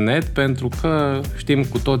internet, pentru că știm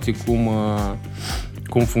cu toții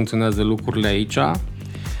cum funcționează lucrurile aici.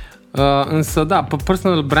 Însă, da,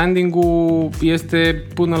 personal branding-ul este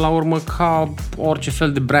până la urmă ca orice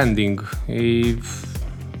fel de branding. E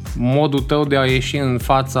modul tău de a ieși în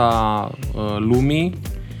fața lumii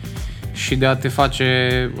și de a te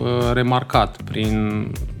face remarcat prin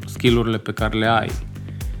skill-urile pe care le ai.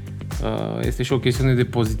 Este și o chestiune de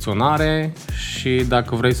poziționare și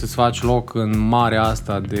dacă vrei să-ți faci loc în marea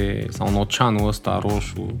asta sau în oceanul ăsta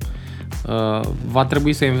roșu, va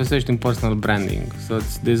trebui să investești în personal branding,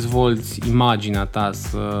 să-ți dezvolți imaginea ta,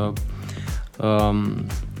 să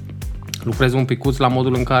lucrezi un picuț la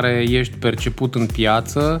modul în care ești perceput în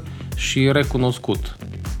piață și recunoscut.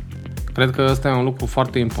 Cred că ăsta e un lucru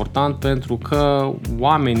foarte important pentru că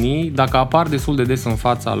oamenii, dacă apar destul de des în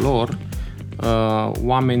fața lor,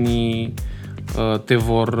 oamenii te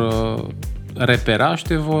vor repera și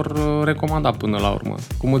te vor recomanda până la urmă.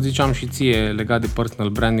 Cum îți ziceam și ție legat de personal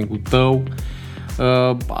branding-ul tău,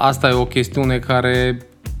 asta e o chestiune care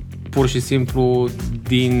pur și simplu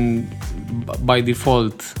by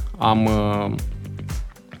default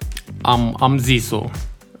am zis-o,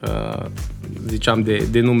 ziceam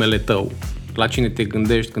de numele tău. La cine te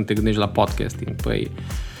gândești când te gândești la podcasting? Păi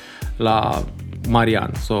la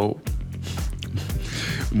Marian.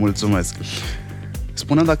 Mulțumesc.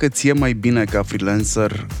 Spune dacă ție mai bine ca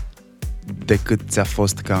freelancer decât ți-a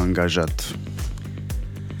fost ca angajat.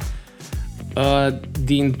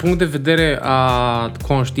 Din punct de vedere a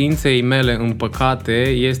conștiinței mele, în păcate,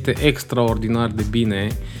 este extraordinar de bine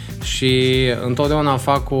și întotdeauna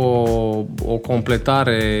fac o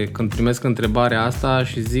completare când primesc întrebarea asta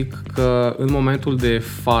și zic că în momentul de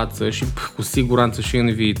față și cu siguranță și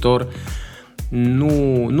în viitor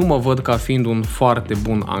nu mă văd ca fiind un foarte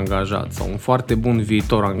bun angajat sau un foarte bun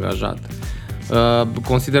viitor angajat.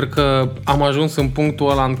 Consider că am ajuns în punctul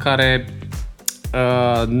ăla în care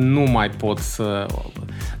nu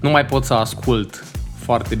mai pot să ascult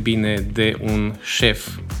foarte bine de un șef,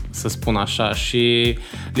 să spun așa, și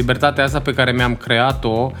libertatea asta pe care mi-am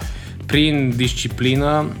creat-o prin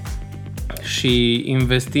disciplină și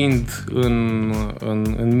investind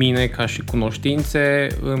în mine ca și cunoștințe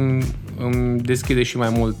îmi deschide și mai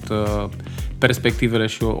mult perspectivele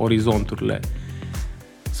și orizonturile.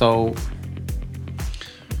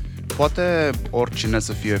 Poate oricine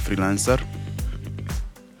să fie freelancer?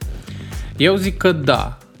 Eu zic că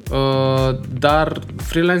da, dar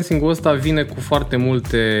freelancing-ul ăsta vine cu foarte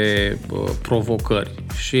multe provocări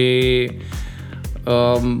și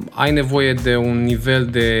ai nevoie de un nivel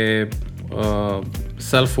de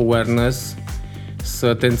self-awareness,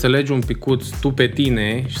 să te înțelegi un picuț tu pe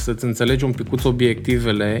tine și să-ți înțelegi un picuț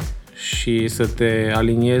obiectivele și să te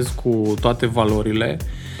aliniezi cu toate valorile.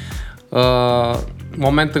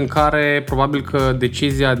 moment în care probabil că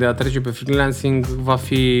decizia de a trece pe freelancing va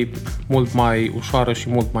fi mult mai ușoară și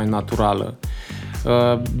mult mai naturală.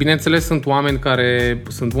 Bineînțeles, sunt oameni care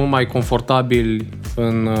sunt mult mai confortabili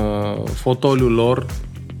în fotoliul lor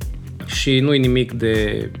și nu-i nimic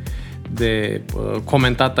de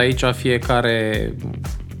comentat aici,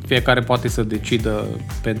 fiecare poate să decidă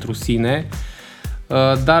pentru sine,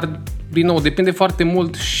 dar din nou, depinde foarte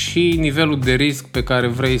mult și nivelul de risc pe care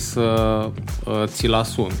vrei să ți-l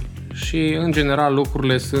asumi. Și, în general,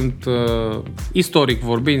 lucrurile sunt, istoric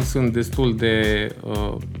vorbind, sunt destul de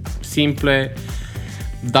simple.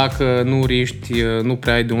 Dacă nu riști, nu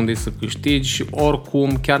prea ai de unde să câștigi și,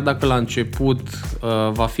 oricum, chiar dacă la început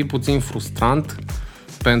va fi puțin frustrant,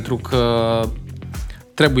 pentru că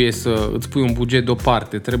trebuie să îți pui un buget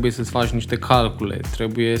deoparte, trebuie să-ți faci niște calcule,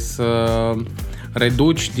 trebuie să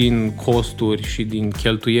reduci din costuri și din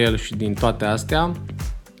cheltuieli și din toate astea.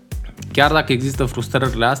 Chiar dacă există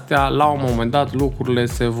frustrările astea, la un moment dat lucrurile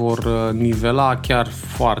se vor nivela chiar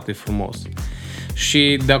foarte frumos.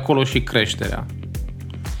 Și de acolo și creșterea.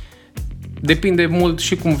 Depinde mult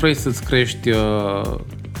și cum vrei să-ți crești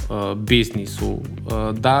business-ul,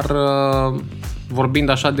 dar vorbind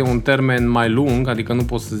așa de un termen mai lung, adică nu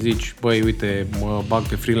poți să zici, băi, uite, mă bag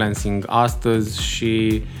pe freelancing astăzi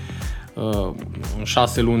și în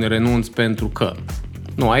 6 luni renunț pentru că.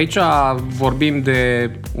 Nu, aici vorbim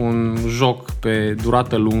de un joc pe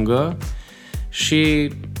durată lungă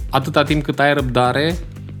și atâta timp cât ai răbdare,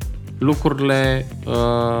 lucrurile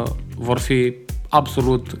vor fi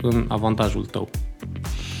absolut în avantajul tău.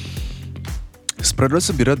 Spre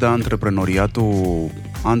deosebire de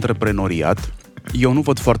antreprenoriat, eu nu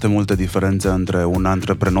văd foarte multe diferențe între un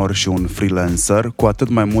antreprenor și un freelancer, cu atât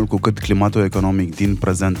mai mult cu cât climatul economic din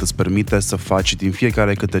prezent îți permite să faci din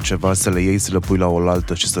fiecare câte ceva, să le iei, să le pui la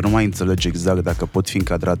oaltă și să nu mai înțelegi exact dacă pot fi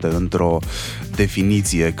încadrate într-o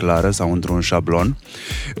definiție clară sau într-un șablon.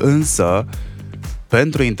 Însă,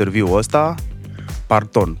 pentru interviul ăsta,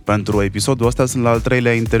 pentru episodul ăsta sunt la al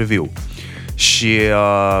 3-lea interviu. Și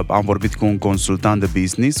am vorbit cu un consultant de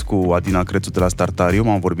business, cu Adina Crețu de la Startarium,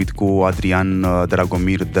 am vorbit cu Adrian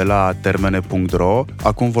Dragomir de la termene.ro,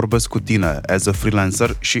 acum vorbesc cu tine as a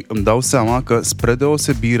freelancer și îmi dau seama că, spre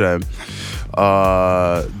deosebire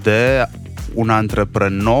de un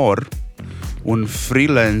antreprenor, un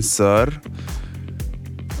freelancer,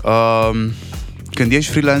 când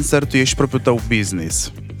ești freelancer, tu ești propriul tău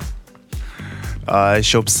business.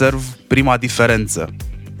 Și observ prima diferență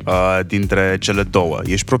dintre cele două.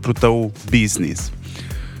 Ești propriul tău business.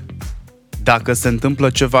 Dacă se întâmplă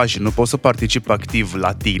ceva și nu poți să participi activ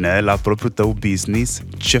la tine, la propriul tău business,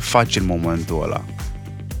 ce faci în momentul ăla?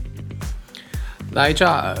 Da, aici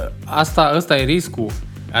ăsta e riscul.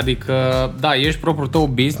 Adică, da, ești propriul tău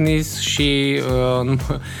business și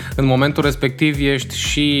în momentul respectiv ești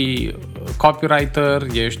și copywriter,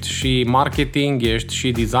 ești și marketing, ești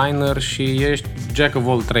și designer și ești jack of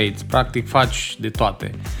all trades. Practic faci de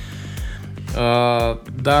toate.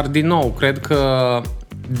 Dar, din nou, cred că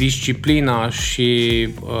disciplina și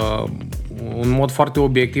un mod foarte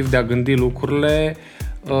obiectiv de a gândi lucrurile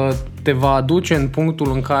te va aduce în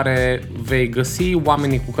punctul în care vei găsi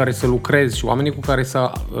oamenii cu care să lucrezi și oamenii cu care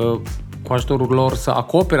cu ajutorul lor să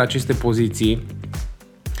acoperi aceste poziții,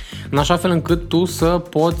 în așa fel încât tu să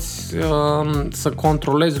poți să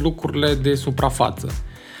controlezi lucrurile de suprafață.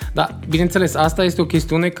 Dar, bineînțeles, asta este o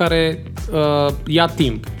chestiune care ia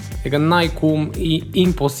timp. Adică n-ai cum, e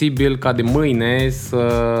imposibil ca de mâine să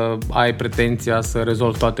ai pretenția să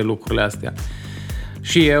rezolvi toate lucrurile astea.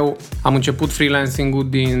 Și eu am început freelancing-ul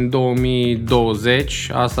din 2020,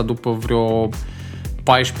 asta după vreo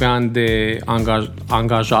 14 ani de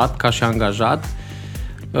angajat, ca și angajat,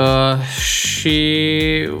 și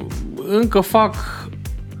încă fac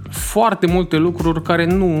foarte multe lucruri care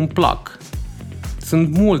nu îmi plac.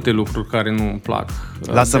 Sunt multe lucruri care nu îmi plac.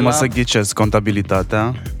 Lasă-mă să ghicesc,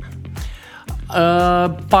 contabilitatea?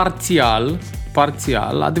 Parțial.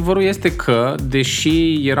 Adevărul este că,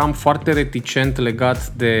 deși eram foarte reticent legat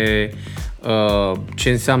de ce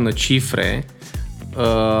înseamnă cifre,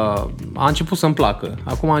 a început să-mi placă.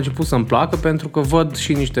 Acum a început să-mi placă pentru că văd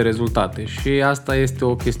și niște rezultate și asta este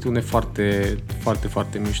o chestiune foarte, foarte,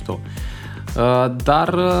 foarte mișto.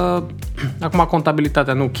 Dar acum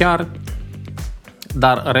contabilitatea nu chiar,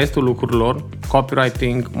 dar restul lucrurilor,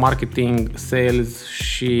 copywriting, marketing, sales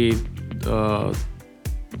și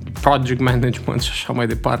project management și așa mai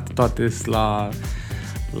departe, toate sunt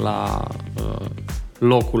la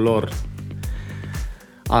locul lor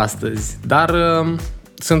astăzi. Dar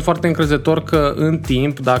sunt foarte încrezător că în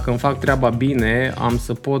timp, dacă îmi fac treaba bine, am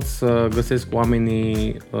să pot să găsesc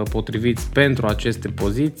oamenii potriviți pentru aceste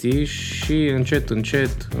poziții și încet, în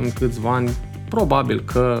câțiva ani, probabil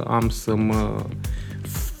că am să mă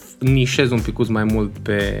nișez un picuț mai mult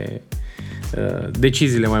pe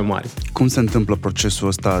deciziile mai mari. Cum se întâmplă procesul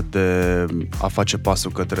ăsta de a face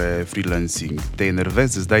pasul către freelancing? Te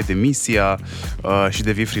enervezi, îți dai demisia și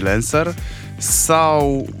devii freelancer?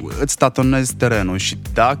 Sau îți tatonezi terenul? Și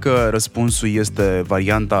dacă răspunsul este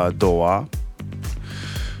varianta a doua,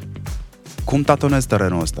 cum tatonezi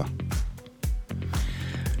terenul ăsta?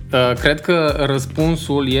 Cred că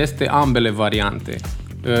răspunsul este ambele variante.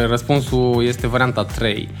 Răspunsul este varianta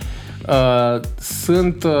 3.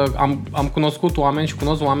 Am cunoscut oameni și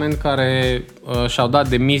cunosc oameni care și-au dat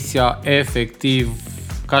demisia efectiv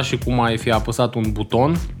ca și cum ai fi apăsat un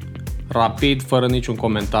buton, rapid, fără niciun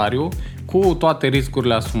comentariu, cu toate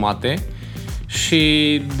riscurile asumate.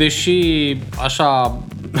 Și deși așa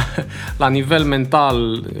la nivel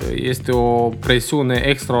mental este o presiune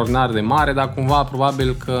extraordinar de mare, dar cumva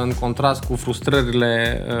probabil că în contrast cu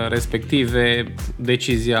frustrările respective,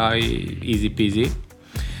 decizia e easy peasy.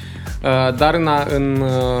 Dar în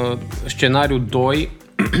scenariul 2,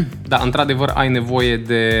 da, într-adevăr ai nevoie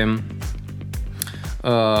de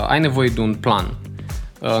un plan.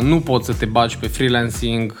 Nu poți să te bagi pe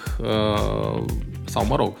freelancing sau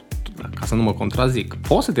mă rog, ca să nu mă contrazic,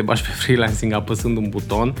 poți să te bagi pe freelancing apăsând un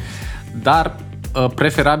buton, dar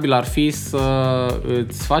preferabil ar fi să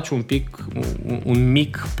îți faci un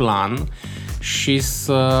mic plan și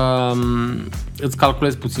să îți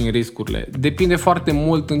calculezi puțin riscurile. Depinde foarte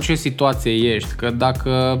mult în ce situație ești, că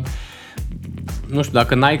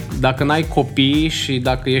dacă n-ai copii și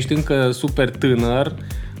dacă ești încă super tânăr,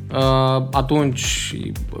 atunci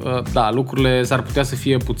da, lucrurile s-ar putea să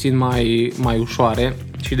fie puțin mai ușoare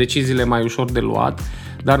și deciziile mai ușor de luat,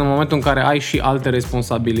 dar în momentul în care ai și alte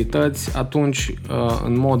responsabilități, atunci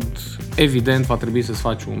în mod evident va trebui să-ți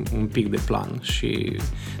faci un pic de plan. Și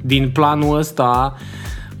din planul ăsta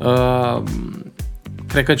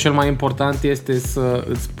cred că cel mai important este să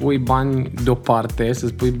îți pui bani deoparte,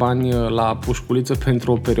 să-ți pui bani la pușculiță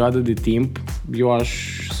pentru o perioadă de timp. Eu aș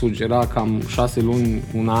sugera cam 6 luni,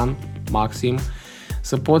 un an maxim,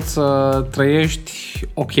 să poți să trăiești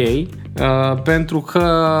ok, pentru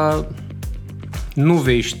că nu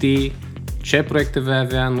vei ști ce proiecte vei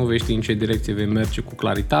avea, nu vei ști în ce direcție vei merge cu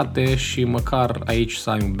claritate și măcar aici să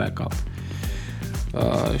ai un backup.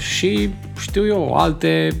 Și știu eu,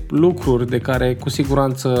 alte lucruri de care cu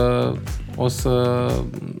siguranță o să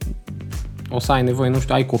ai nevoie, nu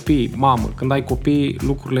știu, ai copii, mamă, când ai copii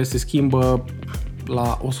lucrurile se schimbă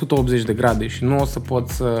la 180 de grade și nu o să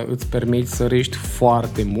poți să îți permiți să riști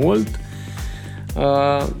foarte mult.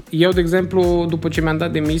 Eu, de exemplu, după ce mi-am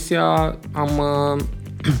dat demisia,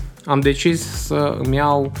 am decis să îmi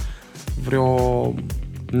iau vreo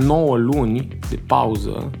 9 luni de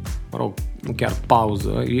pauză, mă rog, nu chiar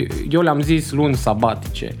pauză, eu le-am zis luni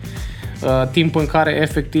sabatice, timp în care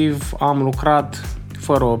efectiv am lucrat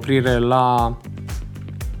fără oprire la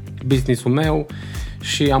business-ul meu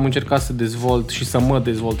și am încercat să dezvolt și să mă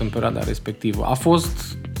dezvolt în perioada respectivă. A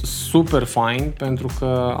fost super fain pentru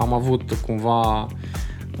că am avut cumva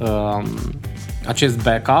acest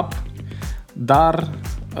backup, dar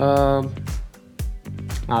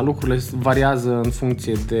lucrurile variază în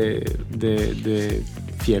funcție de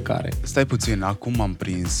fiecare. Stai puțin, acum am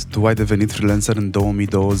prins. Tu ai devenit freelancer în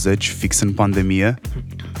 2020, fix în pandemie?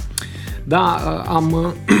 Da,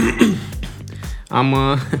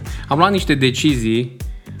 am luat niște decizii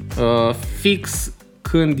fix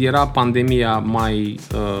când era pandemia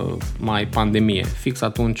mai pandemie. Fix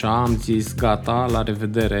atunci am zis gata, la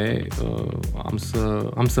revedere,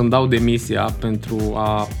 am să-mi dau demisia pentru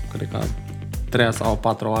cred că a 3-a sau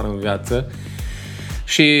a 4-a oară în viață.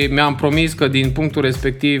 Și mi-am promis că din punctul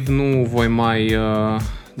respectiv nu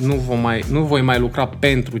voi mai lucra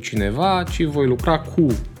pentru cineva, ci voi lucra cu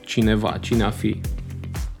cineva, cine a fi.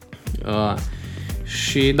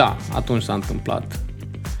 Și da, atunci s-a întâmplat.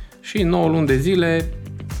 Și 9 luni de zile,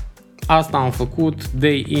 asta am făcut,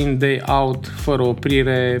 day in, day out, fără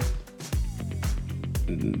oprire.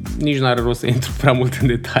 Nici n-are rost să intru prea mult în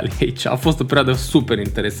detalii aici. A fost o perioadă super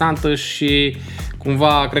interesantă și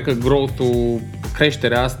cumva cred că growth-ul,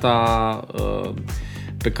 creșterea asta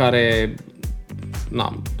pe care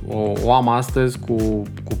o am astăzi cu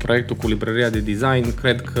proiectul, cu librăria de design,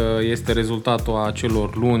 cred că este rezultatul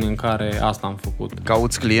acelor luni în care asta am făcut.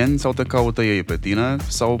 Cauți clienți sau te caută ei pe tine?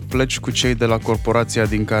 Sau pleci cu cei de la corporația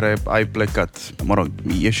din care ai plecat? Mă rog,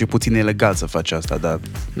 e și puțin ilegal să faci asta, dar...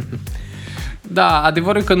 Da,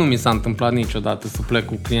 adevărul e că nu mi s-a întâmplat niciodată să plec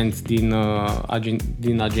cu clienți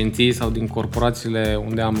din agenții sau din corporațiile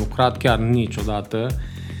unde am lucrat, chiar niciodată.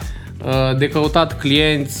 De căutat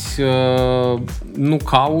clienți nu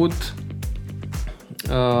caut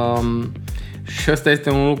și ăsta este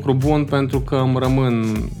un lucru bun pentru că îmi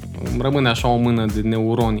rămâne așa o mână de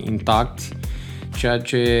neuroni intacti, ceea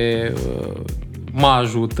ce mă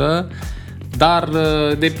ajută, dar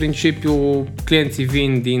de principiu clienții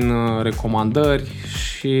vin din recomandări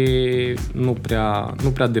și nu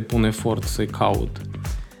prea depun efort să-i caut.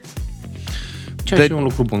 Ceea ce e un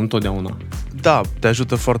lucru bun întotdeauna. Da, te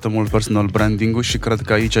ajută foarte mult personal branding-ul și cred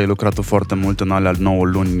că aici ai lucrat foarte mult în alea 9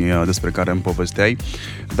 luni despre care îmi povesteai.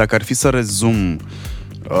 Dacă ar fi să rezum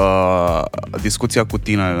discuția cu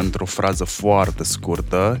tine într-o frază foarte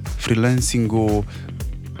scurtă, freelancing-ul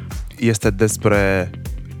este despre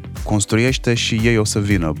construiește și ei o să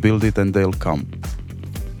vină. Build it and they'll come.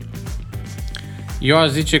 Eu aș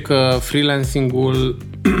zice că freelancing-ul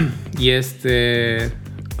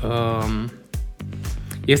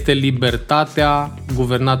este libertatea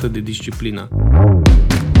guvernată de disciplină.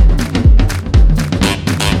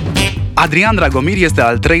 Adrian Dragomir este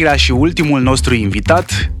al treilea și ultimul nostru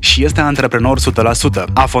invitat și este antreprenor 100%.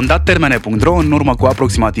 A fondat Termene.ro în urmă cu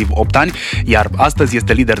aproximativ 8 ani, iar astăzi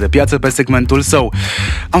este lider de piață pe segmentul său.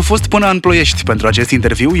 Am fost până în Ploiești pentru acest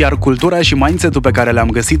interviu, iar cultura și mindset-ul pe care le-am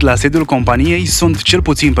găsit la sediul companiei sunt, cel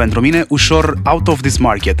puțin pentru mine, ușor out of this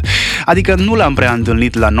market. Adică nu l-am prea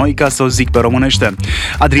întâlnit la noi, ca să o zic pe românește.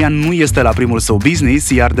 Adrian nu este la primul său business,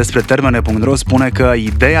 iar despre Termene.ro spune că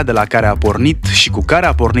ideea de la care a pornit și cu care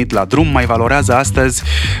a pornit la drum mai valorează astăzi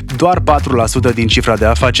doar 4% din cifra de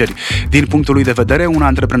afaceri. Din punctul lui de vedere, un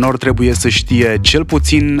antreprenor trebuie să știe cel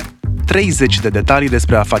puțin 30 de detalii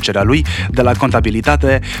despre afacerea lui, de la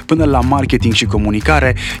contabilitate până la marketing și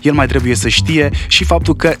comunicare. El mai trebuie să știe și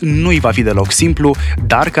faptul că nu-i va fi deloc simplu,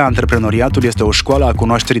 dar că antreprenoriatul este o școală a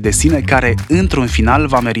cunoașterii de sine care, într-un final,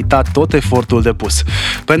 va merita tot efortul depus.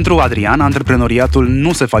 Pentru Adrian, antreprenoriatul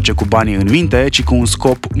nu se face cu banii în minte, ci cu un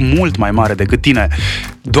scop mult mai mare decât tine.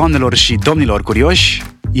 Doamnelor și domnilor curioși,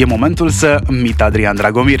 e momentul să mit Adrian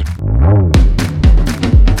Dragomir.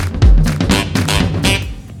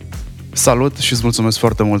 Salut și îți mulțumesc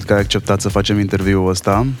foarte mult că ai acceptat să facem interviul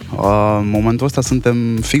ăsta. În momentul ăsta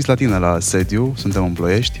suntem fix la tine la sediu, suntem în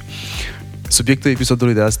Ploiești. Subiectul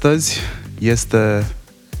episodului de astăzi este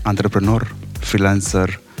antreprenor,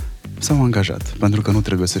 freelancer sau angajat, pentru că nu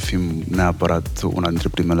trebuie să fim neapărat una dintre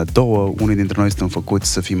primele două. Unii dintre noi suntem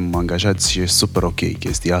făcuți să fim angajați și e super ok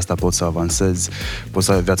chestia asta, poți să avansezi, poți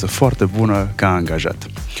să ai o viață foarte bună ca angajat.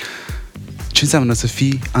 Ce înseamnă să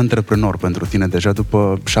fii antreprenor pentru tine deja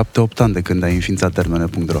după 7-8 ani de când ai înființat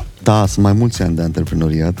Termene.ro? Da, sunt mai mulți ani de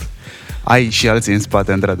antreprenoriat. Ai și alții în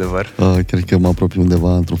spate, într-adevăr. Cred că mă apropii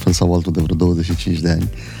undeva, într-un fel sau altul, de vreo 25 de ani.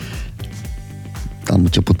 Am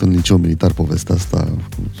început în liceu militar povestea asta,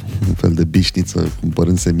 cu un fel de bișniță,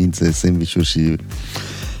 cumpărând semințe, sandwich-uri și...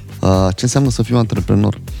 ce înseamnă să fiu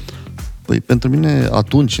antreprenor? Păi, pentru mine,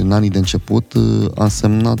 atunci, în anii de început, a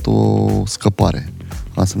însemnat o scăpare.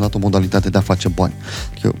 A însemnat o modalitate de a face bani.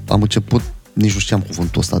 Eu am început, nici nu știam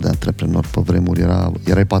cuvântul ăsta de antreprenor, pe vremuri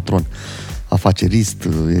erai patron, afacerist,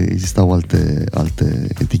 existau alte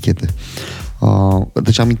etichete.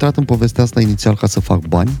 Deci am intrat în povestea asta inițial ca să fac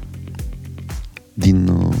bani,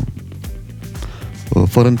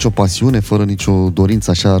 fără nicio pasiune, fără nicio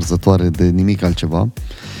dorință așa arzătoare de nimic altceva.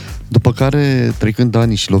 După care, trecând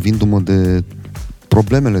ani și lovindu-mă de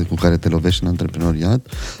problemele cu care te lovești în antreprenoriat,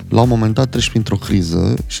 la un moment dat treci printr-o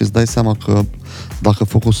criză și îți dai seama că dacă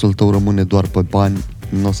focusul tău rămâne doar pe bani,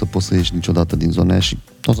 nu o să poți să ieși niciodată din zona aia și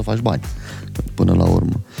nu o să faci bani până la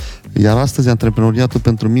urmă. Iar astăzi antreprenoriatul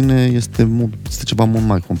pentru mine este ceva mult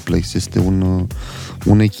mai complex, este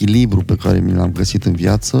un echilibru pe care mi l-am găsit în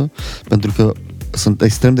viață, pentru că sunt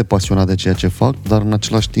extrem de pasionat de ceea ce fac, dar în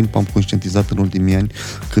același timp am conștientizat în ultimii ani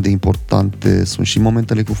cât de importante sunt și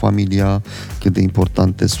momentele cu familia, cât de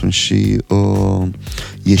importante sunt și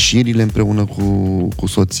ieșirile împreună cu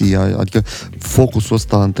soția, adică focusul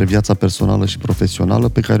ăsta între viața personală și profesională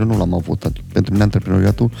pe care nu l-am avut. Adică, pentru mine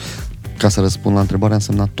antreprenoriatul, ca să răspund la întrebare, a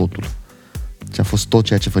însemnat totul. Ce a fost tot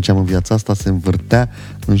ceea ce făceam în viața asta se învârtea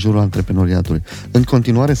în jurul antreprenoriatului. În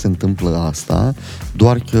continuare se întâmplă asta,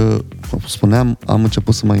 doar că, cum spuneam, am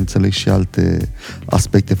început să mai înțeleg și alte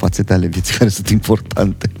aspecte, fațete ale vieții care sunt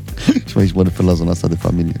importante. Și aici mă refer la zona asta de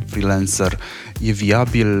familie. Freelancer, e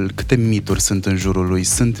viabil? Câte mituri sunt în jurul lui?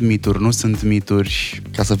 Sunt mituri, nu sunt mituri?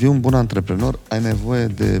 Ca să fii un bun antreprenor, ai nevoie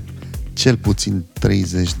de cel puțin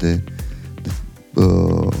 30 de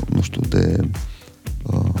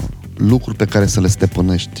lucruri pe care să le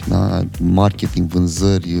stăpânești, da? Marketing,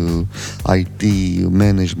 vânzări, IT,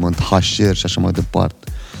 management, HR și așa mai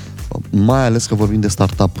departe. Mai ales că vorbim de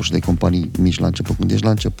startup-uri și de companii mici la început. Când ești la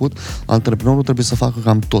început, antreprenorul trebuie să facă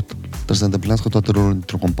cam tot. Trebuie să îndeplinească toate rolurile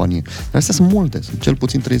dintr-o companie. Dar astea sunt multe. Sunt cel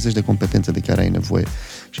puțin 30 de competențe de care ai nevoie.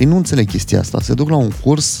 Și ei nu înțeleg chestia asta. Se duc la un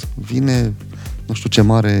curs, vine nu știu ce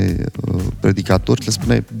mare predicator și le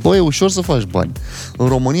spune: băi, e ușor să faci bani. În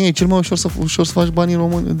România e cel mai ușor să faci bani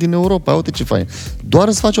din Europa. Uite ce faci.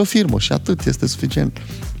 Doar să faci o firmă și atât, este suficient.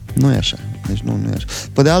 Nu e așa. Deci nu e așa.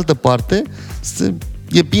 Pe de altă parte,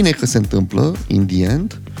 e bine că se întâmplă, in the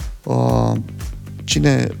end.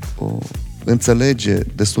 Cine înțelege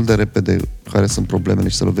destul de repede care sunt problemele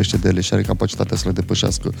și se lovește de ele și are capacitatea să le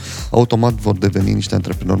depășească, automat vor deveni niște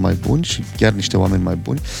antreprenori mai buni și chiar niște oameni mai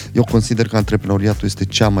buni. Eu consider că antreprenoriatul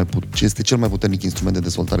este cel mai puternic instrument de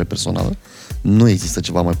dezvoltare personală. Nu există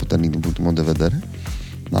ceva mai puternic din punctul meu de vedere.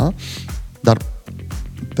 Da? Dar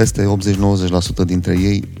peste 80-90% dintre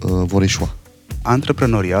ei vor eșua.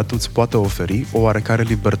 Antreprenoriatul îți poate oferi o oarecare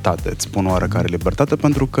libertate. Îți spun o oarecare libertate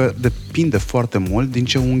pentru că depinde foarte mult din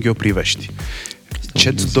ce unghi o privești.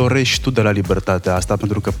 Ce-ți dorești tu de la libertatea asta?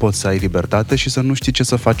 Pentru că poți să ai libertate și să nu știi ce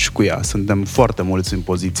să faci cu ea. Suntem foarte mulți în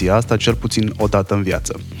poziția asta, cel puțin o dată în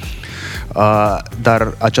viață.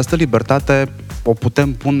 Dar această libertate o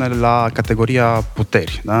putem pune la categoria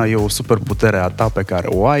puteri. Da? E o superputere a ta pe care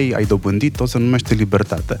o ai dobândit, o se numește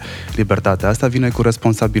libertate. Libertatea asta vine cu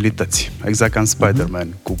responsabilități. Exact ca în Spider-Man.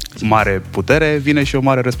 Cu mare putere vine și o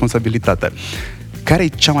mare responsabilitate. Care e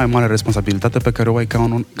cea mai mare responsabilitate pe care o ai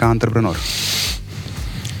ca antreprenor?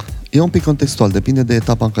 E un pic contextual, depinde de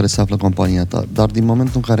etapa în care se află compania ta, dar din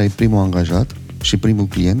momentul în care ai primul angajat și primul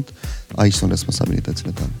client, aici sunt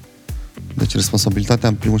responsabilitățile tale. Deci responsabilitatea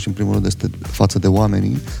în primul și în primul rând este față de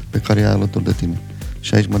oamenii pe care îi ai alături de tine.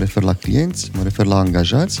 Și aici mă refer la clienți, mă refer la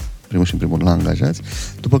angajați, primul și în primul rând la angajați,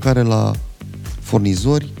 după care la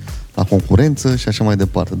furnizori, la concurență și așa mai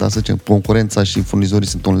departe. Dar să zicem, concurența și furnizorii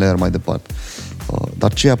sunt un layer mai departe.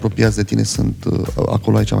 Dar cei apropiați de tine sunt,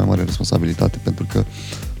 acolo ai cea mai mare responsabilitate, pentru că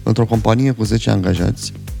într-o companie cu 10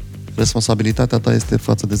 angajați, responsabilitatea ta este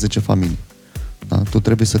față de 10 familii. Da? Tu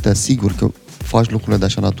trebuie să te asiguri că faci lucrurile de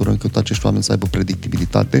așa natură încât acești oameni să aibă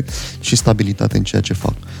predictibilitate și stabilitate în ceea ce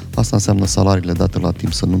fac. Asta înseamnă salariile date la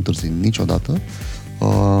timp, să nu întârzi niciodată,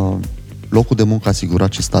 locul de muncă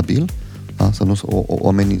asigurat și stabil, da?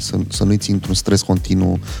 Oamenii să nu-i țin într-un stres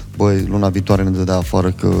continuu, băi, luna viitoare ne dă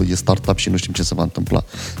afară că e startup și nu știm ce se va întâmpla.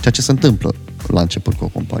 Ceea ce se întâmplă la început cu o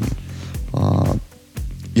companie.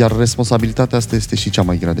 Iar responsabilitatea asta este și cea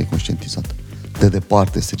mai grea de conștientizat. De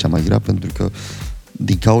departe este cea mai grea, pentru că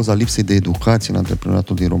din cauza lipsei de educație în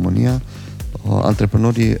antreprenoriatul din România,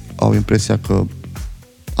 antreprenorii au impresia că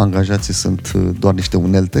angajații sunt doar niște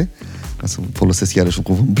unelte, ca să folosesc iarăși un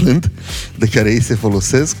cuvânt blând, de care ei se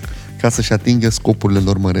folosesc ca să-și atingă scopurile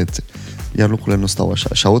lor mărețe. Iar lucrurile nu stau așa.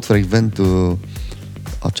 Și aud frecvent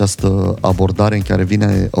această abordare în care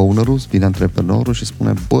vine ownerul, vine antreprenorul și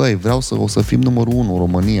spune: băi, o să fim numărul 1 în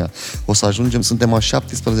România, o să ajungem, suntem a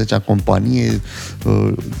 17-a companie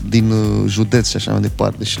din județ și așa mai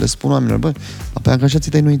departe. Și le spun oamenilor: băi, pe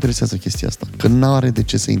angajații tăi nu interesează chestia asta, că n-are de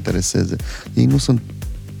ce să intereseze. Ei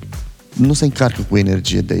nu se încarcă cu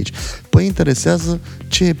energie de aici. Păi interesează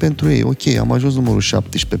ce e pentru ei. Ok, am ajuns numărul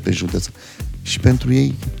 17 pe județ. Și pentru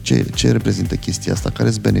ei, ce reprezintă chestia asta? Care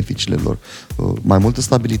sunt beneficiile lor? Mai multă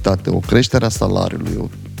stabilitate, o creștere a salariului,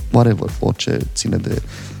 whatever, orice ține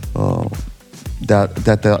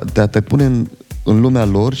de a te pune în lumea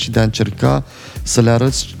lor și de a încerca să le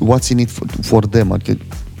arăți what's in it for them, adică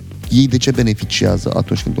ei de ce beneficiază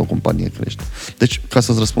atunci când o companie crește. Deci, ca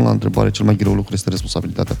să-ți răspund la întrebare, cel mai greu lucru este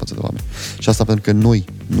responsabilitatea față de oameni. Și asta pentru că noi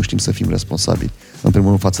nu știm să fim responsabili, în primul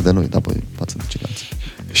rând față de noi, dar apoi față de ceilalți.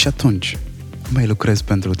 Și atunci, mai lucrezi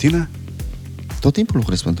pentru tine? Tot timpul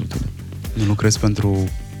lucrezi pentru tine. Nu lucrezi pentru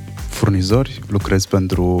furnizori? Lucrezi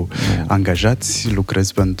pentru angajați?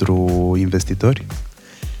 Lucrezi pentru investitori?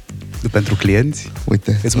 Pentru clienți?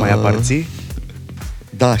 Uite. Îți mai aparții?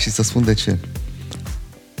 Da, și să spun de ce.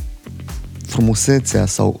 Frumusețea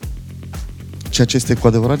sau ceea ce este cu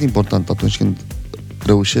adevărat important atunci când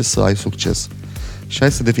reușești să ai succes. Și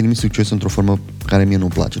hai să definim succesul într-o formă care mie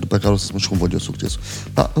nu-mi place, după care o să spun și cum văd eu succesul.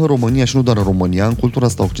 Dar în România, și nu doar în România, în cultura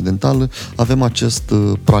asta occidentală, avem acest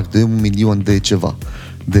prag de 1 milion de ceva.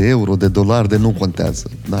 De euro, de dolari, de nu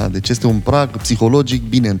contează. Da? Deci este un prag psihologic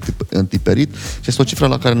bine întiperit și este o cifră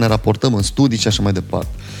la care ne raportăm în studii și așa mai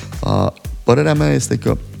departe. Părerea mea este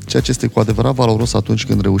că ceea ce este cu adevărat valoros atunci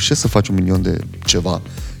când reușești să faci 1 milion de ceva,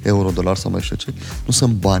 euro, dolari sau mai știu ce, nu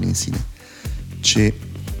sunt bani în sine, ce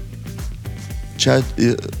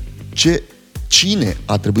cine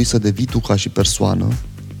a trebuit să devii tu ca și persoană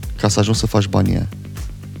ca să ajungi să faci banii aia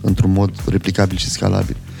într-un mod replicabil și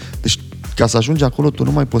scalabil. Deci, ca să ajungi acolo, tu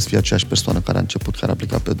nu mai poți fi aceeași persoană care a început, care a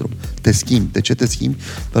plecat pe drum. Te schimbi. De ce te schimbi?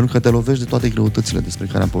 Pentru că te lovești de toate greutățile despre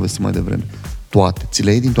care am povestit mai devreme. Toate. Ți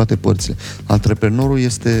le iei din toate părțile. Antreprenorul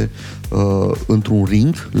este într-un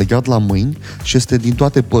ring, legat la mâini și este din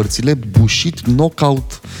toate părțile, bușit,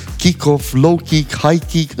 knockout, kick-off, low kick, high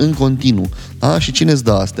kick, în continuu. Da? Și cine îți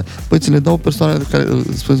dă astea? Păi ți le dau persoanele care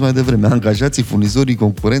spuneți mai devreme, angajații, furnizorii,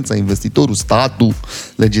 concurența, investitorul, statul,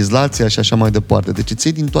 legislația și așa mai departe. Deci îți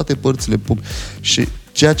iei din toate părțile și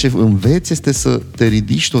ceea ce înveți este să te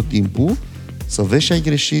ridici tot timpul, să vezi și ai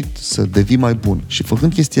greșit, să devii mai bun. Și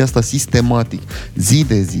făcând chestia asta sistematic, zi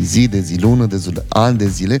de zi, lună de zile, ani de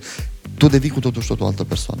zile, tu devii cu totul și totul o altă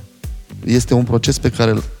persoană. Este un proces pe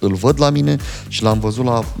care îl văd la mine și l-am văzut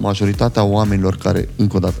la majoritatea oamenilor care,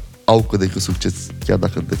 încă o dată, au cât de cât succes, chiar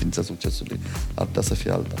dacă definiția succesului ar putea să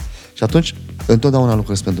fie alta. Și atunci, întotdeauna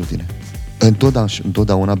lucrez pentru tine.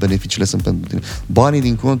 Întotdeauna beneficiile sunt pentru tine. Banii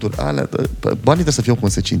din conturi, banii trebuie să fie o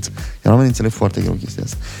consecință. Iar oamenii înțeleg foarte greu chestia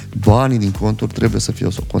asta. Banii din conturi trebuie să fie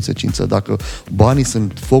o consecință. Dacă banii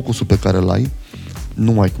sunt focusul pe care îl ai,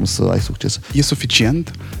 nu ai cum să ai succes. E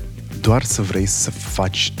suficient doar să vrei să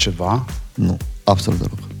faci ceva? Nu, absolut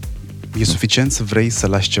deloc. E suficient să vrei să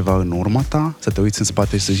lași ceva în urma ta? Să te uiți în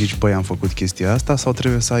spate și să zici, băi, am făcut chestia asta? Sau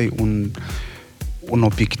trebuie să ai un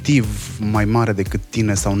obiectiv mai mare decât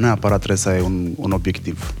tine sau neapărat trebuie să ai un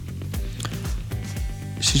obiectiv?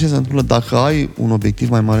 Și ce se întâmplă? Dacă ai un obiectiv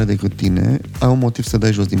mai mare decât tine, ai un motiv să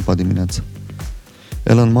dai jos din pat dimineața.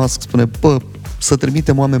 Elon Musk spune, să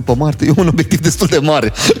trimitem oameni pe Marte e un obiectiv destul de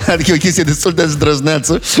mare. Adică e o chestie destul de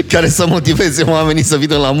zdrăzneață care să motiveze oamenii să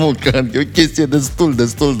vină la muncă. Adică e o chestie destul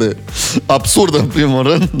de absurdă în primul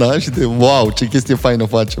rând, da? Și de wow, ce chestie faină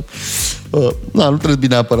facem. Nu trebuie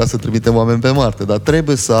neapărat să trimitem oameni pe Marte, dar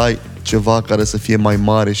trebuie să ai ceva care să fie mai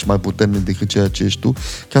mare și mai puternic decât ceea ce ești tu,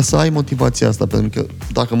 ca să ai motivația asta. Pentru că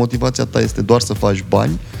dacă motivația ta este doar să faci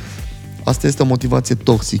bani, asta este o motivație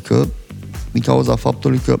toxică din cauza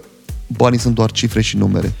faptului că banii sunt doar cifre și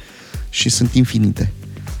numere și sunt infinite.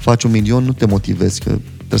 Faci 1.000.000, nu te motivezi că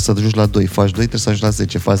trebuie să ajungi la 2, faci 2, trebuie să ajungi la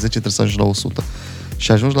 10, faci 10, trebuie să ajungi la 100.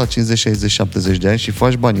 Și ajungi la 50, 60, 70 de ani și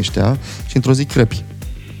faci banii ăștia și într-o zi crăpi.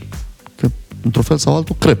 Că într-un fel sau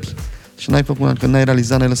altul crăpi. Și n-ai făcut, că n-ai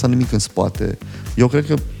realizat, n-ai lăsat nimic în spate. Eu cred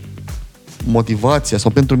că motivația,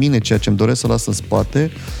 sau pentru mine ceea ce îmi doresc să las în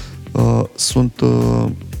spate,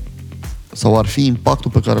 sau ar fi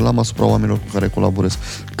impactul pe care l-am asupra oamenilor cu care colaborez.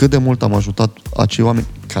 Cât de mult am ajutat acei oameni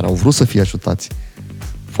care au vrut să fie ajutați.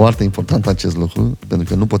 Foarte important acest lucru, pentru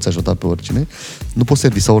că nu poți ajuta pe oricine, nu poți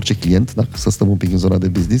servisa orice client, dacă să stăm un pic în zona de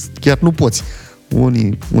business, chiar nu poți.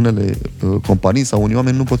 Unele companii sau unii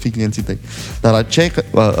oameni nu pot fi clienții tăi. Dar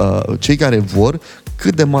cei care vor,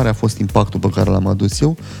 cât de mare a fost impactul pe care l-am adus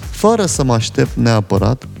eu, fără să mă aștept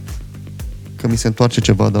neapărat că mi se întoarce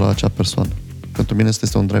ceva de la acea persoană. Pentru mine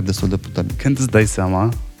este un drive destul de puternic. Când îți dai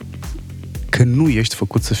seama că nu ești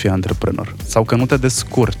făcut să fii antreprenor sau că nu te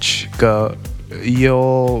descurci, că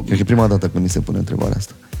Cred că e prima dată când mi se pune întrebarea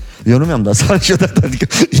asta. Eu nu mi-am dat seama niciodată, adică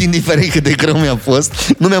indiferent cât de greu mi-a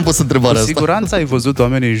fost, nu mi-am pus întrebarea asta. Cu siguranță ai văzut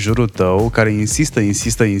oameni în jurul tău care insistă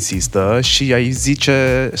și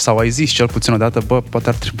ai zis cel puțin odată, poate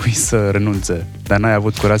ar trebui să renunțe, dar n-ai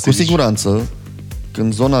avut curaj să zici. Cu siguranță,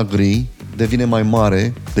 când zona gri devine mai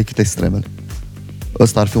mare decât extremele.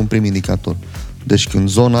 Ăsta ar fi un prim indicator. Deci când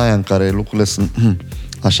zona aia în care lucrurile sunt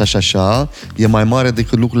așa și așa, e mai mare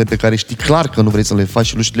decât lucrurile pe care știi clar că nu vrei să le faci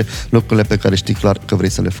și lucrurile pe care știi clar că vrei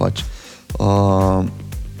să le faci.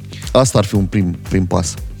 Asta ar fi un prim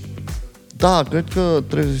pas. Da, cred că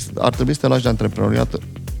ar trebui să te lași de antreprenoriat.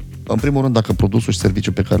 În primul rând, dacă produsul și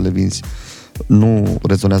serviciul pe care le vinzi nu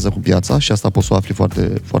rezonează cu piața, și asta poți să o afli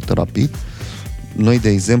foarte, foarte rapid. Noi, de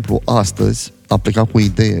exemplu, astăzi am plecat cu o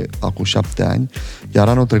idee acum 7 ani, iar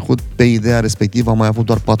anul trecut, pe ideea respectivă, am mai avut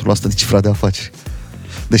doar 4% de cifra de afaceri.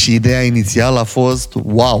 Deși ideea inițială a fost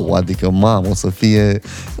wow, adică o să fie...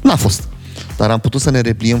 N-a fost. Dar am putut să ne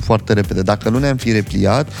repliem foarte repede. Dacă nu ne-am fi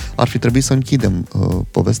repliat, ar fi trebuit să închidem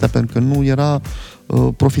povestea, pentru că nu era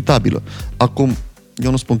profitabilă. Acum,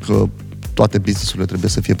 eu nu spun că toate business-urile trebuie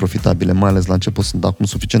să fie profitabile, mai ales la început sunt acum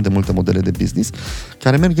suficient de multe modele de business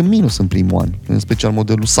care merg în minus în primul an, în special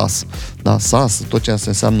modelul SaaS. Da? SaaS, tot ce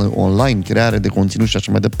înseamnă online, creare de conținut și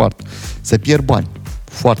așa mai departe. Se pierd bani.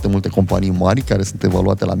 Foarte multe companii mari care sunt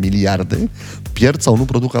evaluate la miliarde pierd sau nu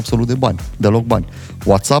produc absolut deloc bani.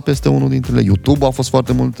 WhatsApp este unul dintre ele, YouTube a fost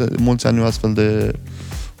foarte mulți ani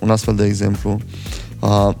un astfel de exemplu.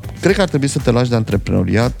 Cred că ar trebui să te lași de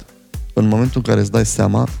antreprenoriat în momentul în care îți dai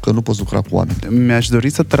seama că nu poți lucra cu oameni. Mi-aș dori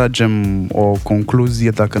să tragem o concluzie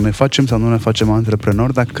dacă ne facem sau nu ne facem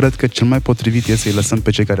antreprenori, dar cred că cel mai potrivit este să-i lăsăm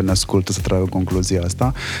pe cei care ne ascultă să tragă concluzia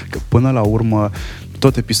asta, că până la urmă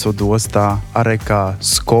tot episodul ăsta are ca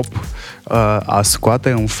scop a scoate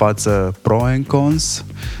în față pro and cons,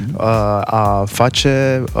 a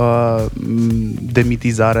face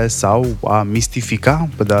demitizare sau a mistifica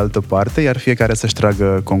pe de altă parte, iar fiecare să-și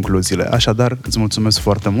tragă concluziile. Așadar, îți mulțumesc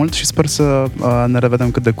foarte mult și sper să ne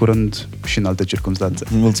revedem cât de curând și în alte circunstanțe.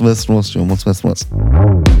 Mulțumesc frumos și eu, mulțumesc frumos!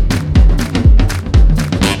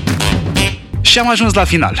 Și am ajuns la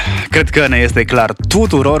final. Cred că ne este clar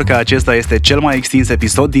tuturor că acesta este cel mai extins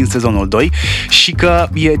episod din sezonul 2 și că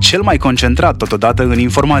e cel mai concentrat totodată în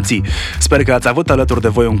informații. Sper că ați avut alături de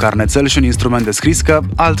voi un carnețel și un instrument de scris, că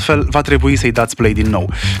altfel va trebui să-i dați play din nou.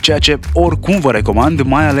 Ceea ce oricum vă recomand,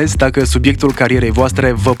 mai ales dacă subiectul carierei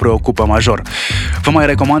voastre vă preocupă major. Vă mai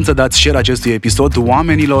recomand să dați share acestui episod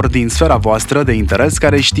oamenilor din sfera voastră de interes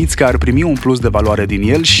care știți că ar primi un plus de valoare din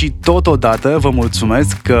el și totodată vă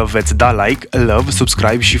mulțumesc că veți da like, love,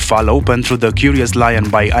 subscribe și follow pentru The Curious Lion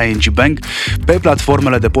by ING Bank pe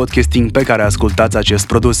platformele de podcasting pe care ascultați acest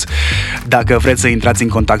produs. Dacă vreți să intrați în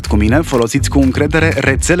contact cu mine, folosiți cu încredere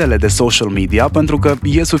rețelele de social media, pentru că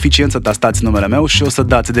e suficient să tastați numele meu și o să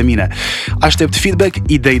dați de mine. Aștept feedback,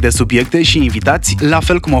 idei de subiecte și invitați, la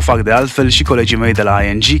fel cum o fac de altfel și colegii mei de la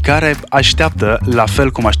ING, care așteaptă, la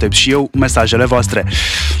fel cum aștept și eu, mesajele voastre.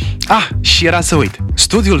 Și era să uit.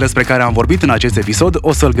 Studiul despre care am vorbit în acest episod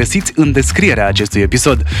o să-l găsiți în descrierea acestui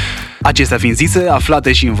episod. Acestea fiind zise,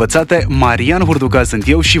 aflate și învățate, Marian Hurduca sunt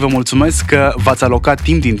eu și vă mulțumesc că v-ați alocat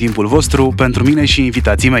timp din timpul vostru pentru mine și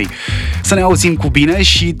invitații mei. Să ne auzim cu bine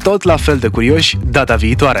și tot la fel de curioși data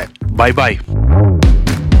viitoare. Bye bye!